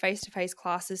Coast, in my face-to-face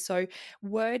classes. So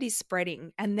word is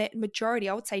spreading, and the majority,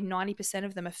 I would say 90%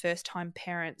 of them, are first-time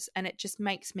parents. And it just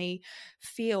makes me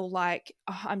feel like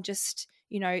I'm just,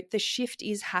 the shift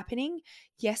is happening.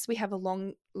 Yes, we have a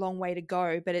long way to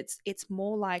go, but it's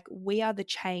more like we are the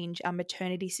change our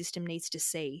maternity system needs to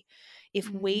see. If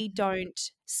we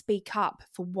don't speak up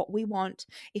for what we want,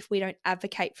 if we don't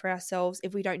advocate for ourselves,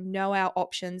 if we don't know our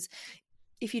options,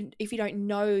 if you don't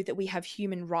know that we have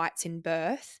human rights in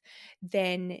birth,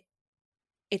 then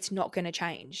it's not going to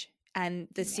change. And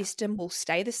the Yeah. system will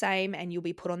stay the same, and you'll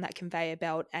be put on that conveyor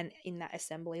belt and in that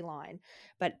assembly line.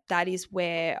 But that is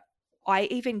where I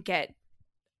even get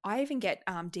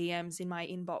DMs in my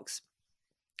inbox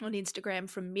on Instagram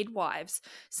from midwives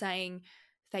saying,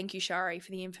 thank you, Shari,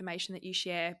 for the information that you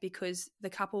share, because the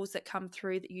couples that come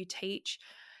through that you teach,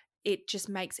 it just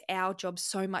makes our job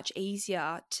so much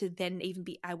easier to then even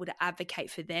be able to advocate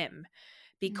for them.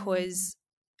 Because,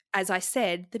 as I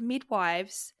said, the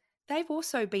midwives, they've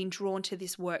also been drawn to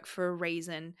this work for a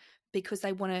reason, because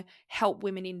they want to help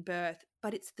women in birth.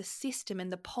 But it's the system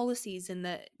and the policies and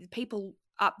the people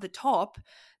up the top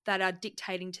that are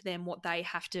dictating to them what they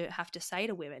have to say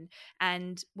to women.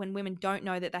 And when women don't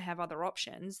know that they have other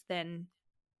options, then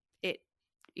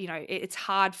it's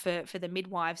hard for the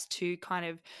midwives to kind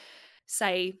of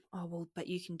say, oh, well, but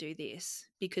you can do this,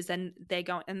 because then they're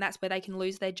going, and that's where they can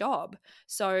lose their job.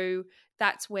 So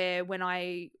that's where, when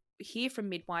I hear from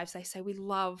midwives, they say, we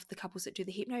love the couples that do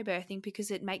the hypnobirthing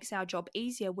because it makes our job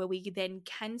easier, where we then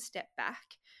can step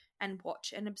back and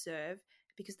watch and observe,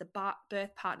 because the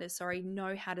birth partners,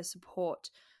 know how to support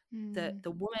the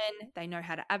woman. They know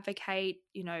how to advocate.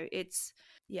 It's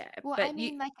Well, but I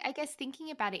mean, like, I guess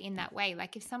thinking about it in that way,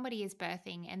 like if somebody is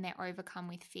birthing and they're overcome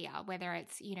with fear, whether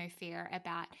it's, fear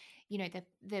about,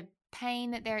 the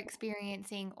pain that they're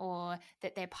experiencing, or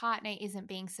that their partner isn't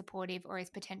being supportive or is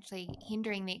potentially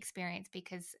hindering the experience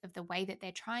because of the way that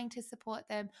they're trying to support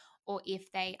them, or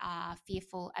if they are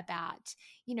fearful about,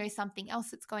 something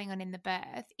else that's going on in the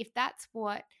birth, if that's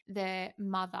what the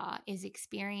mother is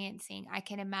experiencing, I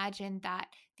can imagine that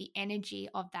the energy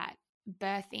of that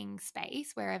birthing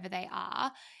space, wherever they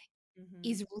are,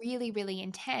 is really, really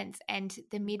intense. And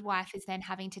the midwife is then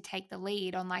having to take the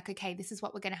lead on, like, okay, this is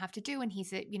what we're going to have to do, and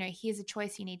here's a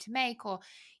choice you need to make, or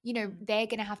they're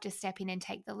going to have to step in and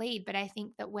take the lead. But I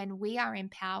think that when we are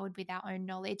empowered with our own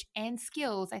knowledge and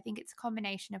skills, I think it's a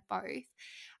combination of both,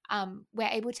 we're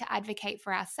able to advocate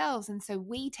for ourselves. And so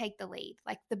we take the lead,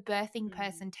 like the birthing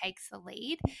person takes the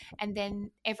lead, and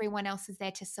then everyone else is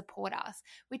there to support us,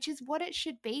 which is what it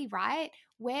should be, right?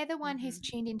 We're the one who's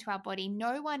tuned into our body.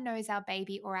 No one knows our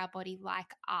baby or our body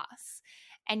like us.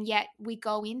 And yet we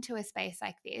go into a space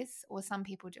like this, or some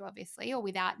people do, obviously, or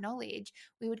without knowledge,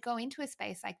 we would go into a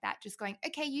space like that just going,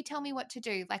 okay, you tell me what to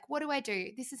do. Like, what do I do?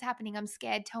 This is happening. I'm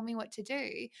scared. Tell me what to do.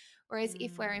 Whereas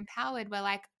if we're empowered, we're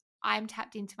like, I'm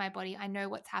tapped into my body. I know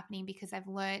what's happening because I've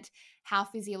learned how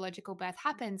physiological birth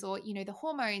happens, or, you know, the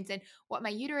hormones and what my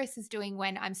uterus is doing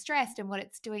when I'm stressed and what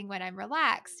it's doing when I'm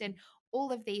relaxed, and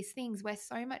all of these things. We're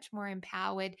so much more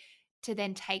empowered to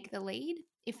then take the lead.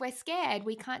 If we're scared,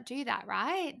 we can't do that,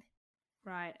 right?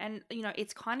 Right. And, you know,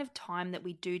 it's kind of time that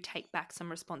we do take back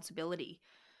some responsibility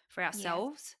for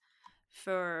ourselves,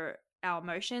 for our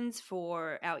emotions,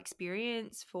 for our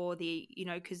experience, for the, you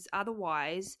know, because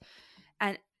otherwise,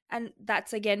 and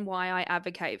that's again why I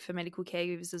advocate for medical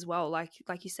caregivers as well. Like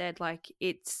you said, like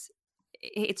it's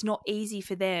not easy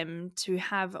for them to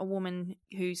have a woman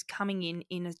who's coming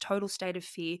in a total state of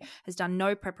fear, has done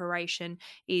no preparation,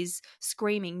 is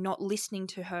screaming, not listening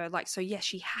to her. Like, so yes,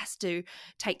 she has to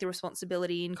take the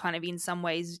responsibility and kind of in some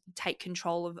ways take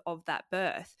control of that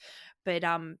birth. But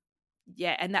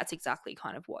yeah, and that's exactly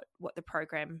kind of what the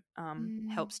program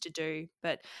helps to do.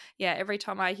 But yeah, every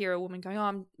time I hear a woman going,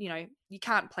 oh, you know, you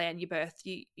can't plan your birth,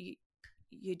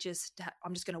 you just,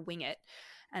 I'm just going to wing it.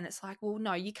 And it's like, well,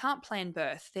 no, you can't plan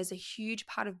birth. There's a huge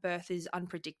part of birth is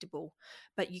unpredictable,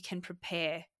 but you can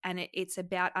prepare. And it's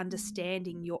about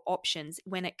understanding your options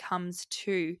when it comes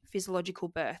to physiological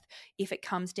birth. If it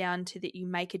comes down to that you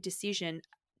make a decision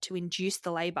to induce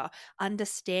the labor,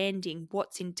 understanding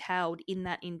what's entailed in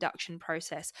that induction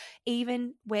process,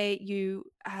 even where you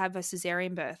have a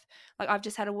cesarean birth. Like I've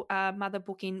just had a mother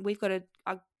book in.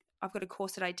 I've got a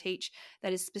course that I teach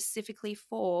that is specifically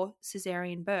for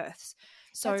cesarean births.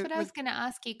 So that's what I was going to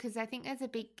ask you, because I think there's a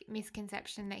big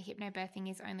misconception that hypnobirthing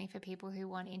is only for people who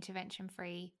want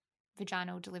intervention-free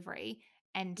vaginal delivery.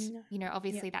 And, you know,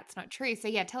 obviously that's not true. So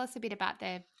yeah, tell us a bit about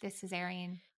the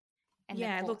cesarean and the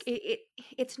course. Look,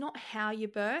 it's not how you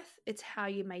birth, it's how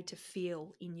you're made to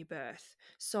feel in your birth.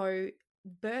 So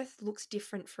birth looks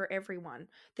different for everyone.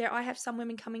 I have some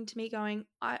women coming to me going,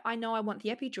 I know I want the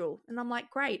epidural. And I'm like,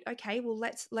 great, okay, well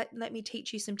let me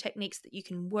teach you some techniques that you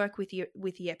can work with the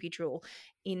epidural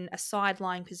in a side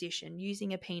lying position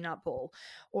using a peanut ball.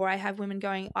 Or I have women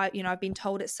going, I've been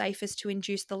told it's safest to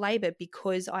induce the labor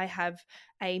because I have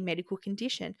a medical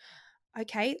condition.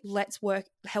 Okay, let's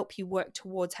help you work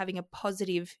towards having a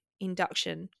positive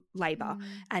induction labor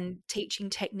and teaching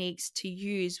techniques to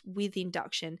use with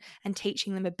induction and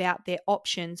teaching them about their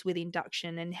options with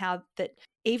induction, and how that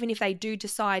even if they do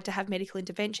decide to have medical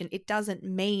intervention, it doesn't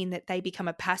mean that they become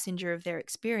a passenger of their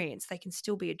experience. They can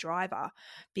still be a driver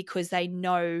because they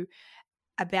know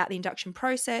about the induction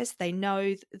process, they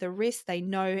know the risks, they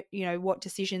know, you know, what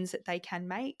decisions that they can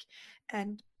make.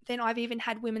 And then I've even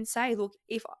had women say, look,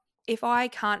 if I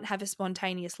can't have a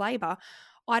spontaneous labor,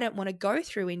 I don't want to go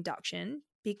through induction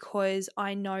because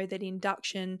I know that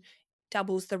induction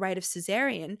doubles the rate of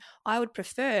cesarean. I would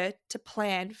prefer to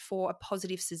plan for a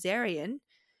positive cesarean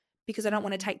because I don't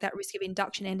want to take that risk of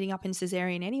induction ending up in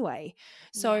cesarean anyway.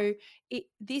 So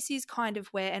this is kind of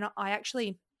where, and I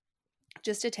actually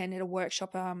just attended a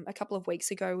workshop a couple of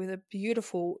weeks ago with a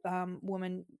beautiful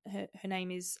woman. Her name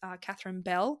is Catherine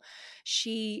Bell.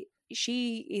 She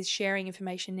is sharing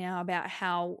information now about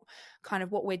how kind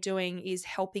of what we're doing is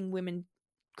helping women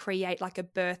create like a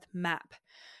birth map.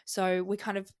 So we're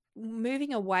kind of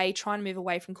trying to move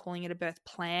away from calling it a birth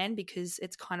plan, because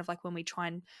it's kind of like when we try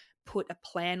and put a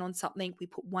plan on something, we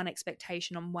put one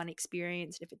expectation on one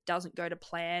experience. And if it doesn't go to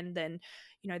plan, then,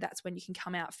 you know, that's when you can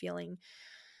come out feeling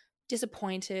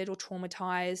disappointed or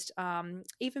traumatized.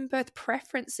 Even birth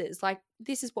preferences, like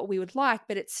this is what we would like,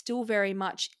 but it's still very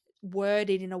much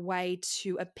worded in a way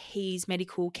to appease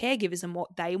medical caregivers and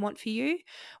what they want for you.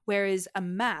 Whereas a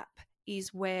map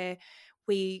is where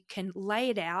we can lay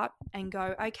it out and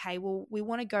go, okay, well, we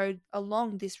want to go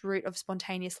along this route of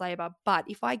spontaneous labor, but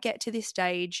if I get to this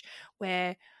stage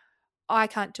where I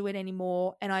can't do it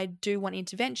anymore and I do want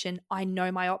intervention, I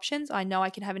know my options. I know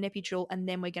I can have an epidural, and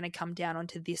then we're going to come down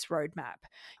onto this roadmap.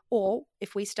 Or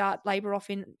if we start labor off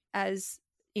as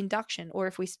induction, or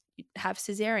if we have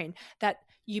cesarean, that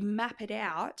you map it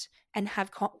out and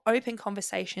have open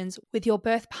conversations with your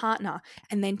birth partner,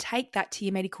 and then take that to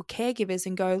your medical caregivers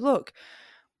and go, look,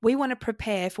 we want to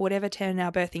prepare for whatever turn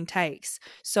our birthing takes.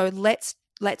 So let's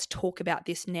talk about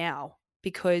this now,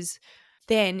 because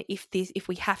then if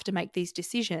we have to make these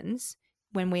decisions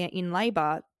when we're in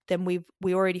labor, then we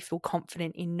already feel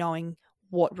confident in knowing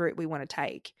what route we want to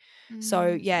take.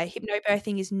 So Mm. yeah,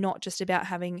 hypnobirthing is not just about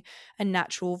having a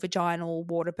natural vaginal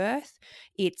water birth.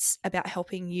 It's about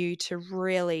helping you to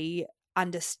really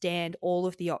understand all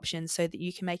of the options so that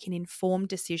you can make an informed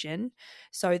decision,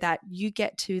 so that you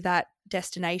get to that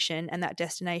destination, and that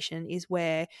destination is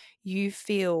where you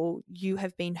feel you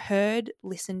have been heard,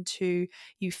 listened to,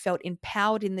 you felt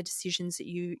empowered in the decisions that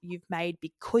you've made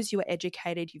because you were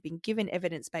educated, you've been given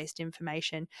evidence-based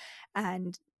information,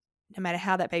 and no matter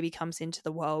how that baby comes into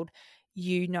the world,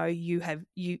 you know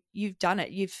you've done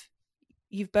it.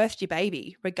 You've birthed your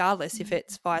baby, regardless if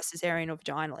it's via cesarean or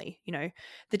vaginally. You know,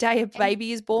 the day a And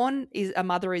baby is born is a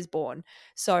mother is born.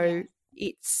 So yes.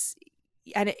 it's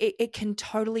and it can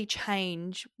totally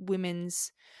change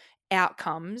women's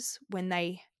outcomes when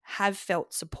they have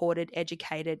felt supported,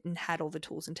 educated, and had all the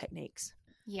tools and techniques.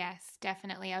 Yes,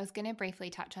 definitely. I was going to briefly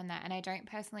touch on that. And I don't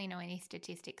personally know any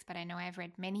statistics, but I know I've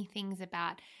read many things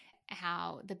about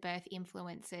how the birth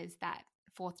influences that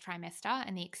fourth trimester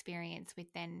and the experience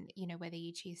with then, whether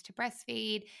you choose to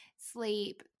breastfeed,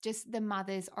 sleep, just the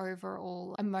mother's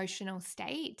overall emotional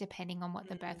state, depending on what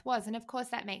the birth was. And of course,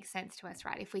 that makes sense to us,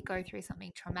 right? If we go through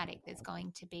something traumatic, there's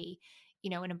going to be,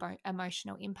 an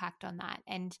emotional impact on that.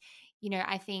 And,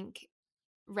 I think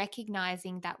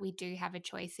recognizing that we do have a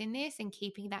choice in this and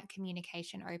keeping that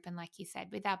communication open, like you said,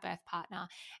 with our birth partner.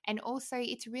 And also,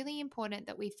 it's really important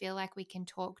that we feel like we can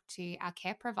talk to our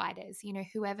care providers,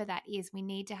 whoever that is. We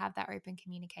need to have that open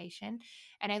communication.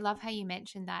 And I love how you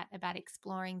mentioned that about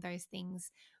exploring those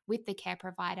things with the care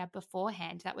provider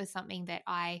beforehand. That was something that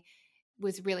I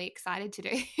was really excited to do.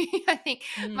 I think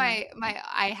Mm.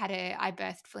 I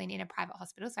birthed Flynn in a private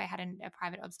hospital, so I had a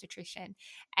private obstetrician,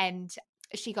 and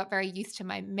she got very used to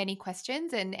my many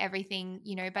questions and everything,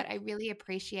 but I really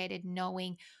appreciated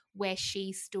knowing where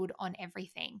she stood on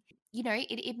everything.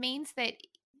 It means that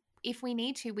if we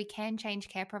need to, we can change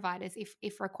care providers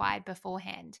if required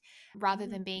beforehand, rather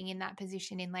than being in that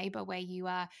position in labor where you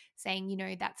are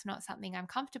saying, that's not something I'm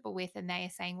comfortable with. And they are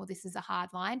saying, well, this is a hard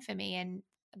line for me and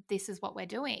this is what we're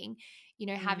doing.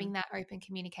 Having that open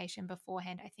communication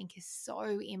beforehand, I think, is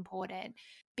so important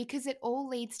because it all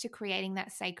leads to creating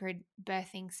that sacred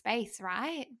birthing space,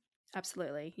 right?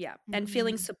 Absolutely. Yeah. And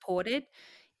feeling Mm. supported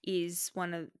is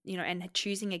one of, and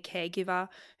choosing a caregiver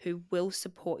who will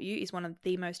support you is one of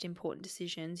the most important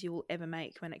decisions you will ever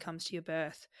make when it comes to your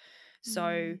birth. So,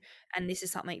 Mm. and this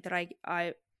is something that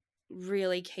I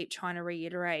really keep trying to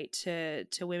reiterate to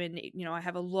women. I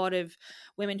have a lot of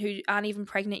women who aren't even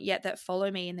pregnant yet that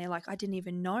follow me, and they're like, I didn't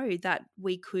even know that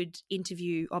we could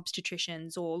interview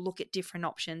obstetricians or look at different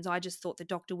options. I just thought the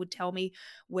doctor would tell me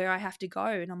where I have to go.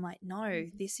 And I'm like, no,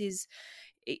 this is,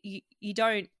 you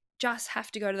don't just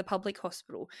have to go to the public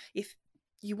hospital. If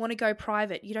you want to go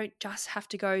private, you don't just have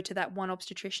to go to that one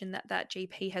obstetrician that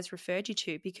GP has referred you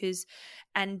to,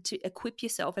 and to equip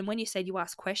yourself. And when you said you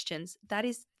ask questions, that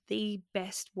is the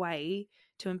best way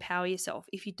to empower yourself.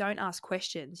 If you don't ask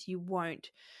questions, you won't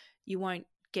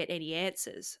get any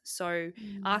answers. So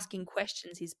Mm. asking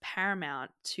questions is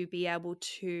paramount to be able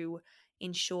to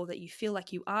ensure that you feel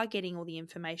like you are getting all the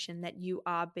information, that you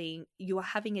are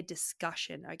having a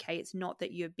discussion. Okay, it's not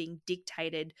that you're being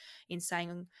dictated in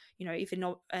saying, if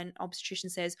an obstetrician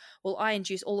says, well, I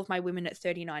induce all of my women at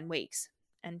 39 weeks,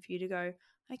 and for you to go,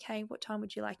 okay, what time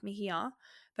would you like me here?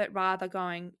 But rather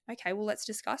going, okay, well, let's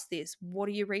discuss this. What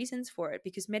are your reasons for it?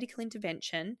 Because medical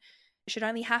intervention should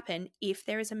only happen if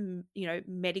there is a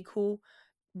medical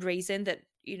reason that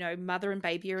mother and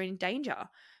baby are in danger.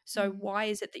 So Mm. why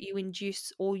is it that you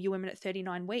induce all your women at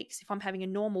 39 weeks? If I'm having a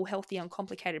normal, healthy,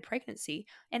 uncomplicated pregnancy,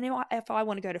 and if I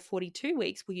want to go to 42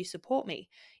 weeks, will you support me?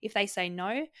 If they say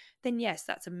no, then yes,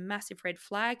 that's a massive red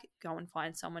flag. Go and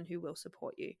find someone who will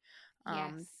support you.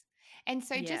 Yes. And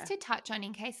so just Yeah. to touch on,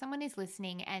 in case someone is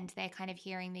listening and they're kind of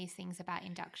hearing these things about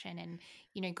induction and,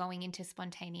 going into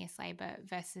spontaneous labor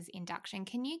versus induction,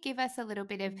 can you give us a little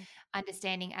bit of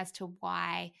understanding as to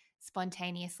why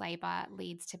spontaneous labor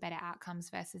leads to better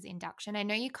outcomes versus induction? I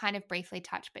know you kind of briefly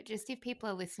touched, but just if people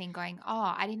are listening going,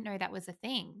 oh, I didn't know that was a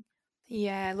thing.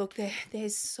 Yeah, look,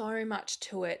 there's so much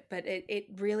to it, but it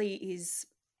really is,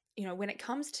 when it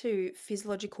comes to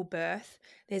physiological birth,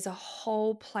 there's a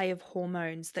whole play of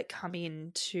hormones that come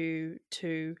in to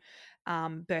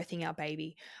birthing our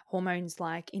baby. Hormones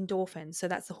like endorphins, so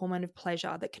that's the hormone of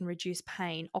pleasure that can reduce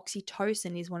pain.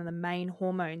 Oxytocin is one of the main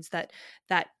hormones that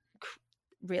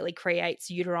really creates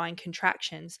uterine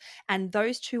contractions, and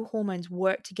those two hormones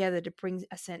work together to bring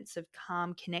a sense of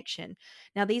calm connection.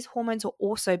 Now, these hormones are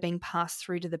also being passed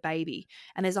through to the baby,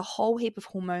 and there's a whole heap of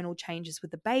hormonal changes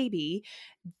with the baby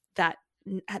that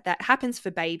that happens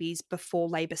for babies before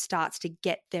labor starts to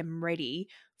get them ready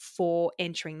for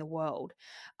entering the world.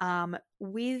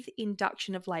 With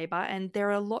induction of labor, and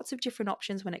there are lots of different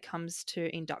options when it comes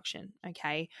to induction,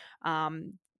 okay?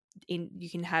 You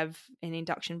can have an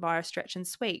induction via stretch and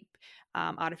sweep,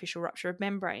 artificial rupture of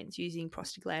membranes using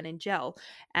prostaglandin gel.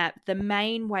 The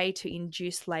main way to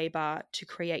induce labor to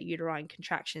create uterine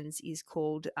contractions is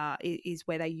called is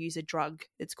where they use a drug.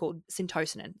 It's called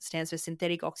syntocinon. It stands for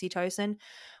synthetic oxytocin,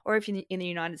 or if in the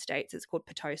United States, it's called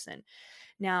pitocin.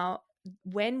 Now,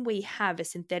 when we have a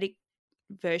synthetic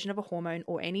version of a hormone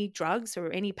or any drugs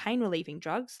or any pain relieving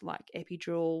drugs like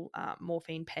epidural,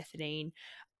 morphine, pethidine,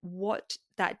 what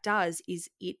that does is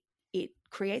it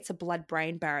creates a blood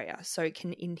brain barrier, so it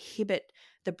can inhibit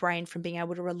the brain from being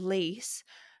able to release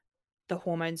the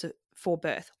hormones for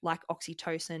birth, like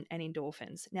oxytocin and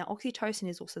endorphins. Now, oxytocin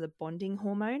is also the bonding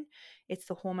hormone. It's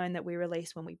the hormone that we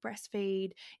release when we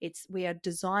breastfeed. We are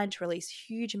designed to release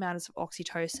huge amounts of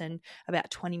oxytocin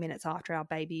about 20 minutes after our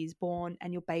baby is born,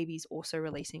 and your baby's also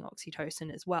releasing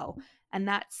oxytocin as well. And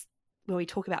that's when we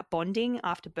talk about bonding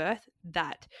after birth,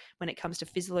 that when it comes to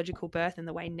physiological birth and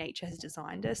the way nature has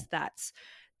designed us, that's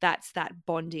that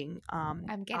bonding.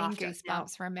 I'm getting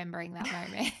goosebumps remembering that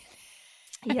moment.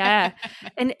 Yeah.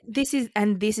 And this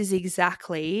is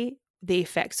exactly the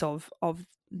effects of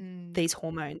these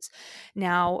hormones.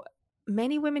 Now,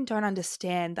 many women don't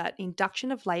understand that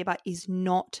induction of labor is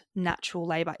not natural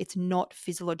labor. It's not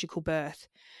physiological birth,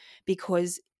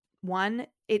 because one,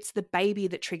 it's the baby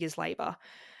that triggers labor.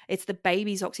 It's the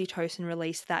baby's oxytocin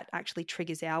release that actually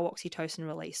triggers our oxytocin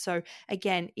release. So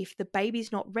again, if the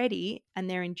baby's not ready and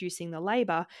they're inducing the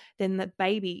labor, then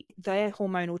their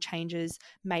hormonal changes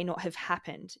may not have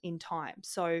happened in time.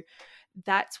 So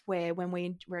that's where when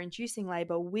we're inducing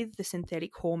labor with the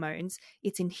synthetic hormones,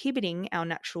 it's inhibiting our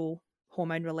natural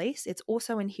hormone release. It's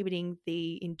also inhibiting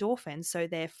the endorphins. So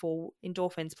therefore,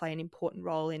 endorphins play an important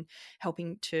role in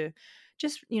helping to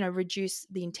just, reduce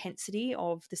the intensity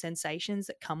of the sensations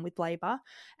that come with labor.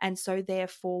 And so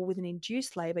therefore, with an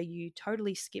induced labor, you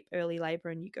totally skip early labor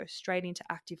and you go straight into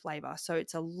active labor. So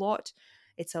it's a lot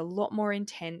more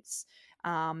intense.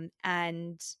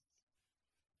 And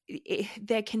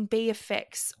there can be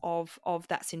effects of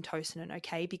that syntocinon,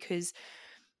 okay? Because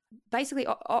basically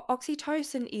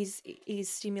oxytocin is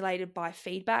stimulated by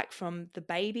feedback from the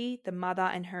baby, the mother,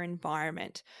 and her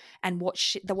environment, and what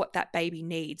that baby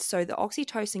needs. So the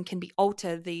oxytocin can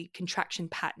alter the contraction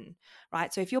pattern,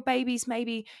 right? So if your baby's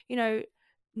maybe,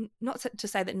 not to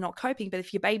say that not coping, but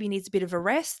if your baby needs a bit of a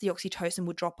rest, the oxytocin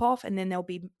will drop off, and then there'll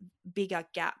be bigger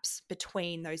gaps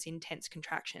between those intense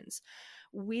contractions.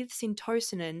 With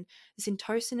syntocinon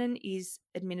is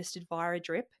administered via a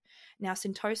drip. Now,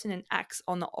 syntocinon acts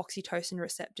on the oxytocin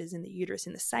receptors in the uterus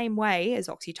in the same way as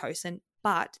oxytocin,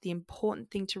 but the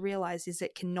important thing to realize is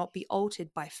it cannot be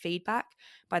altered by feedback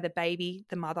by the baby,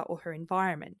 the mother, or her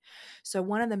environment. So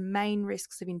one of the main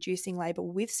risks of inducing labor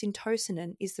with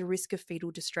syntocinon is the risk of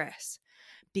fetal distress,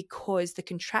 because the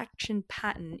contraction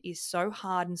pattern is so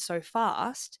hard and so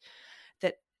fast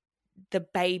that the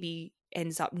baby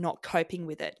ends up not coping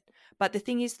with it. But the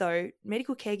thing is, though,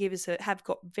 medical caregivers have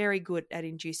got very good at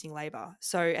inducing labor.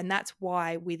 And that's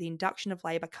why with induction of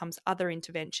labor comes other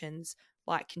interventions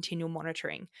like continual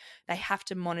monitoring. They have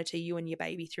to monitor you and your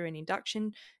baby through an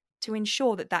induction to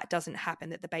ensure that doesn't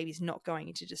happen, that the baby's not going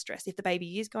into distress. If the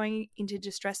baby is going into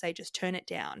distress, they just turn it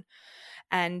down.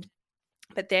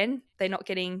 But then they're not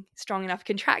getting strong enough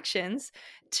contractions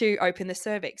to open the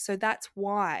cervix. So that's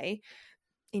why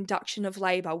induction of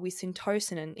labor with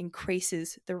syntocinon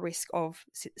increases the risk of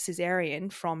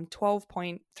cesarean from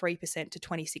 12.3% to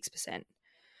 26%.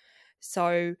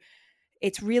 So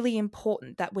it's really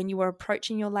important that when you are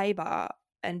approaching your labor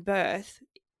and birth,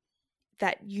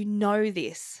 that you know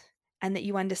this and that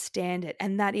you understand it,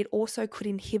 and that it also could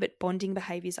inhibit bonding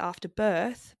behaviors after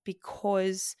birth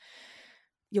because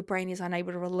your brain is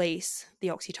unable to release the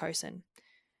oxytocin.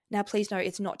 Now, please note,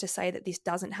 it's not to say that this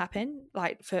doesn't happen,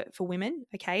 like for women,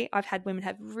 okay? I've had women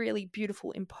have really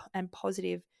beautiful and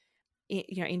positive,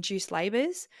 induced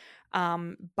labors.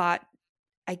 But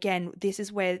again, this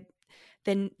is where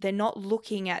they're not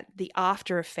looking at the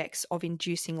after effects of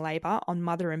inducing labor on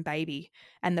mother and baby,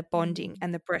 and the bonding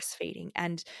and the breastfeeding,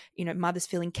 and, mothers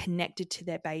feeling connected to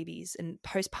their babies, and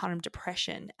postpartum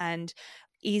depression. And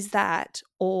is that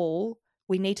all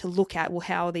we need to look at? Well,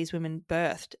 how are these women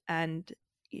birthed? And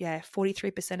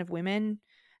 43% of women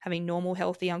having normal,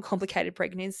 healthy, uncomplicated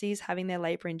pregnancies, having their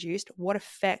labor induced. What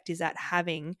effect is that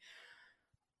having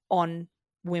on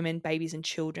women, babies, and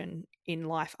children in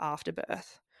life after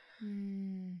birth?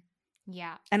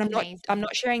 Yeah. And amazing. I'm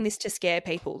not sharing this to scare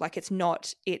people. Like, it's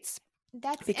not, it's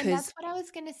That's what I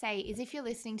was going to say is if you're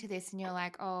listening to this and you're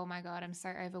like, oh my God, I'm so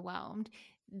overwhelmed.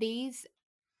 These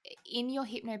in your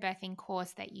hypnobirthing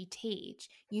course that you teach,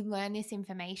 you learn this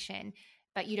information,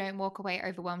 but you don't walk away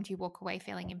overwhelmed. You walk away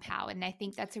feeling empowered. And I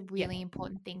think that's a Yeah. really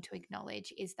important thing to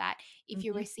acknowledge is that if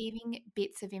you're Mhm. receiving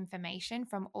bits of information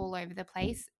from all over the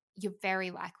place, you're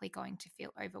very likely going to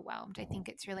feel overwhelmed. I think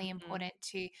it's really Mhm. important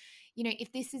to,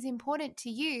 if this is important to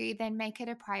you, then make it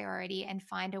a priority and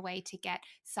find a way to get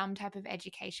some type of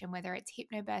education, whether it's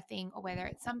hypnobirthing or whether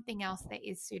it's something else that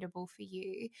is suitable for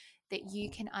you, that you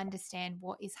can understand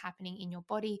what is happening in your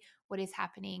body, what is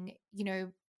happening,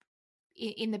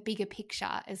 in the bigger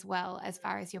picture as well, as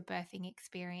far as your birthing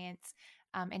experience,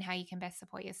 and how you can best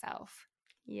support yourself.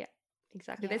 Yeah,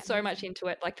 exactly. Yeah, There's so much amazing. into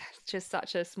it. Like that's just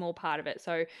such a small part of it.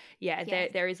 So yeah,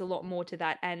 Yes. there is a lot more to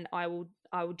that. And I will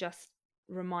just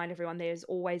remind everyone there's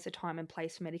always a time and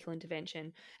place for medical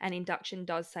intervention, and induction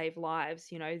does save lives.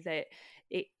 That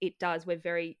it does. We're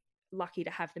very lucky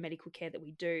to have the medical care that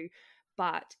we do,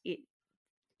 but it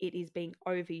is being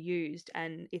overused,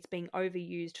 and it's being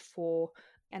overused for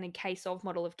an in case of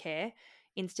model of care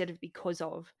instead of because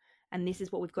of. And this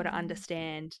is what we've got to Mm,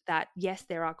 understand, that yes,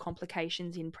 there are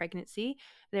complications in pregnancy.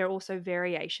 There are also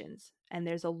variations, and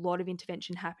there's a lot of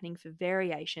intervention happening for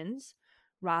variations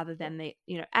rather than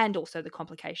and also the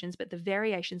complications, but the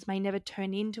variations may never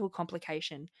turn into a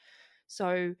complication.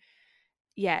 So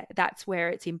yeah, that's where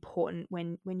it's important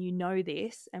when you know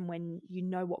this, and when you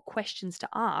know what questions to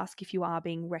ask if you are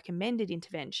being recommended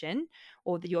intervention,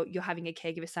 or that you're having a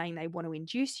caregiver saying they want to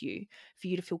induce you, for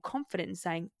you to feel confident in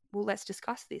saying, well, let's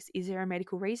discuss this. Is there a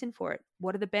medical reason for it?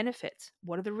 What are the benefits?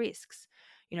 What are the risks?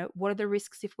 What are the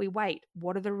risks if we wait?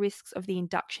 What are the risks of the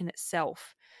induction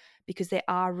itself? Because there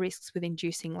are risks with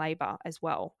inducing labor as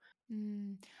well.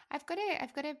 mm. I've got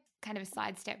a kind of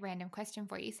sidestep random question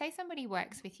for you. Say somebody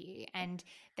works with you and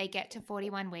they get to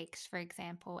 41 weeks, for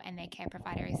example, and their care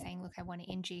provider is saying, look, I want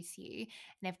to induce you. And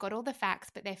they've got all the facts,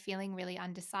 but they're feeling really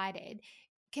undecided.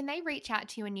 Can they reach out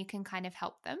to you and you can kind of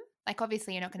help them? Like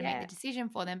obviously you're not going to make the Yeah, decision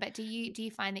for them, but do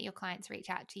you find that your clients reach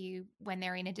out to you when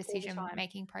they're in a all the decision time.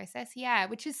 making process? Yeah,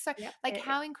 which is so Yep. like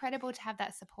how incredible to have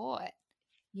that support.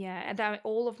 Yeah, and that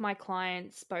all of my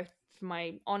clients, both for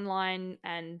my online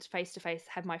and face to face,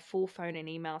 have my full phone and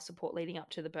email support leading up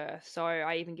to the birth. So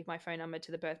I even give my phone number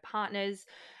to the birth partners.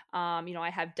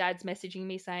 I have dads messaging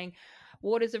me saying,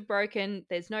 waters have broken,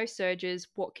 there's no surges,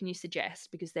 what can you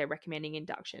suggest? Because they're recommending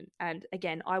induction. And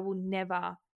again, I will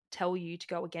never tell you to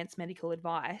go against medical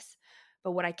advice,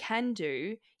 but what I can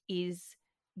do is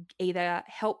either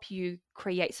help you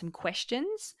create some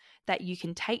questions that you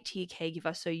can take to your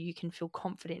caregiver so you can feel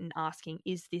confident in asking,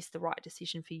 is this the right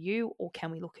decision for you, or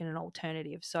can we look at an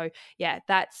alternative? So yeah,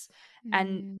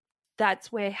 and Mm.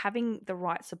 that's where having the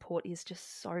right support is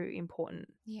just so important.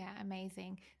 Yeah,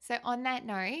 amazing. So, on that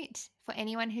note, for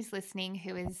anyone who's listening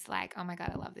who is like, oh my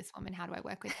God, I love this woman, how do I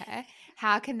work with her?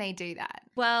 How can they do that?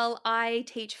 Well, I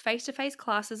teach face-to-face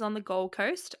classes on the Gold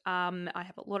Coast. I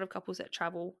have a lot of couples that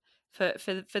travel for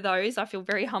those. I feel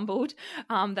very humbled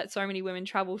that so many women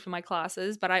travel for my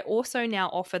classes. But I also now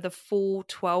offer the full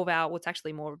 12-hour. Well, it's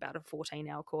actually more about a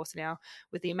 14-hour course now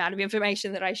with the amount of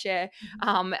information that I share.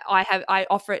 Mhm. I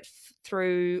offer it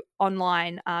through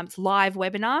online. It's live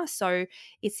webinar, so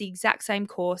it's the exact same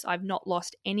course. I've not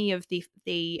lost any of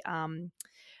the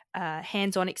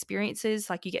hands-on experiences.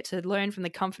 Like you get to learn from the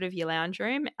comfort of your lounge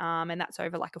room, and that's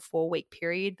over like a 4-week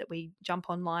period that we jump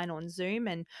online on Zoom,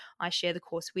 and I share the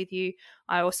course with you.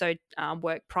 I also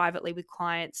work privately with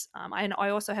clients, and I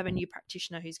also have a new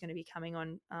practitioner who's going to be coming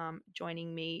on,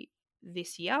 joining me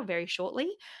this year very shortly,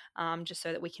 just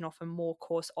so that we can offer more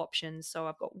course options. So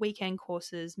I've got weekend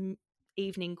courses,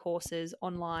 evening courses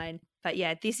online. But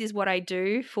yeah, this is what I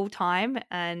do full time,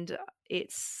 and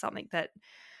it's something that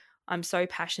I'm so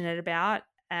passionate about.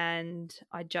 And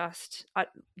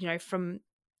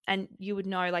and you would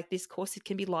know, like, this course, it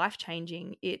can be life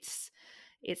changing. It's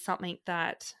something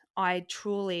that I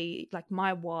truly like.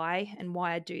 My why and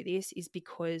why I do this is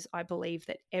because I believe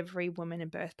that every woman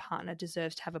and birth partner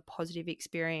deserves to have a positive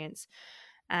experience,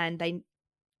 and they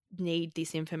need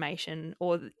this information,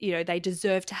 or they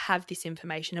deserve to have this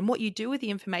information. And what you do with the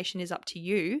information is up to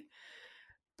you,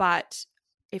 but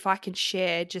if I can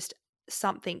share just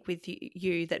something with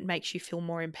you that makes you feel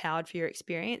more empowered for your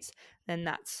experience, then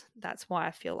that's why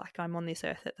I feel like I'm on this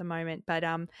earth at the moment. But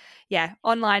yeah,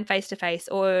 online, face to face,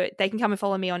 or they can come and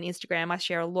follow me on Instagram. I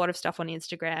share a lot of stuff on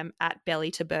Instagram at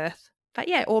Belly to Birth. But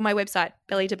yeah, or my website,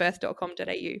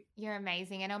 bellytobirth.com.au. You're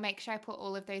amazing. And I'll make sure I put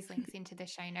all of those links into the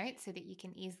show notes so that you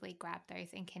can easily grab those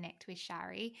and connect with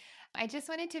Shari. I just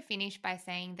wanted to finish by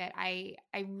saying that I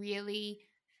really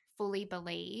fully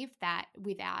believe that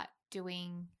without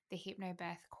doing the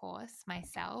hypnobirth course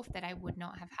myself, that I would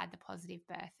not have had the positive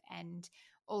birth and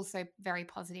also very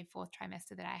positive 4th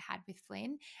trimester that I had with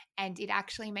Flynn. And it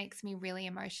actually makes me really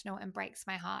emotional and breaks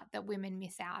my heart that women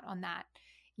miss out on that.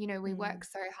 You know, we work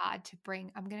so hard to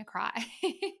bring, I'm going to cry.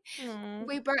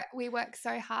 We work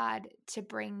so hard to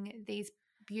bring these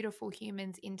beautiful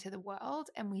humans into the world,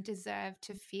 and we deserve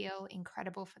to feel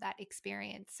incredible for that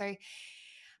experience. So,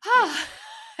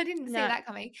 I didn't see that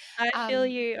coming. I feel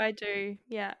you. I do.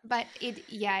 Yeah. But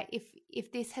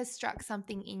if this has struck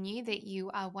something in you that you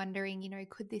are wondering, you know,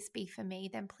 could this be for me,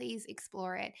 then please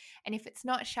explore it. And if it's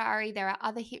not Shari, there are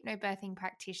other hypnobirthing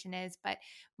practitioners, but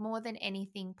more than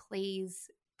anything, please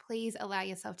allow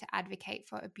yourself to advocate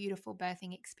for a beautiful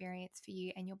birthing experience for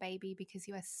you and your baby, because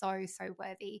you are so, so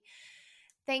worthy.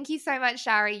 Thank you so much,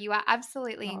 Shari. You are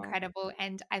absolutely incredible.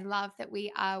 And I love that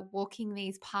we are walking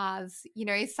these paths, you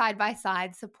know, side by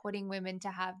side, supporting women to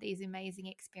have these amazing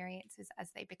experiences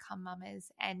as they become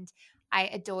mamas. And I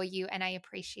adore you and I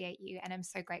appreciate you. And I'm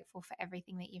so grateful for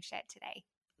everything that you've shared today.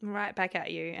 Right back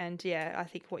at you. And yeah, I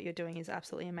think what you're doing is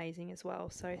absolutely amazing as well.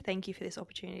 So thank you for this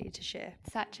opportunity to share.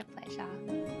 Such a pleasure.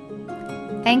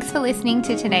 Thanks for listening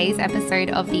to today's episode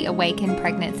of the Awaken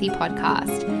Pregnancy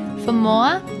podcast. For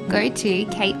more, go to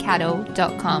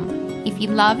katecattle.com. If you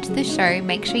loved the show,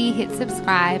 make sure you hit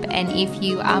subscribe. And if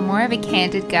you are more of a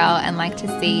candid girl and like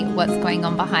to see what's going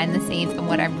on behind the scenes and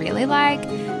what I'm really like,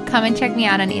 come and check me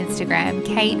out on Instagram,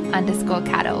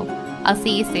 Kate_Cattle. I'll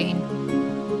see you soon.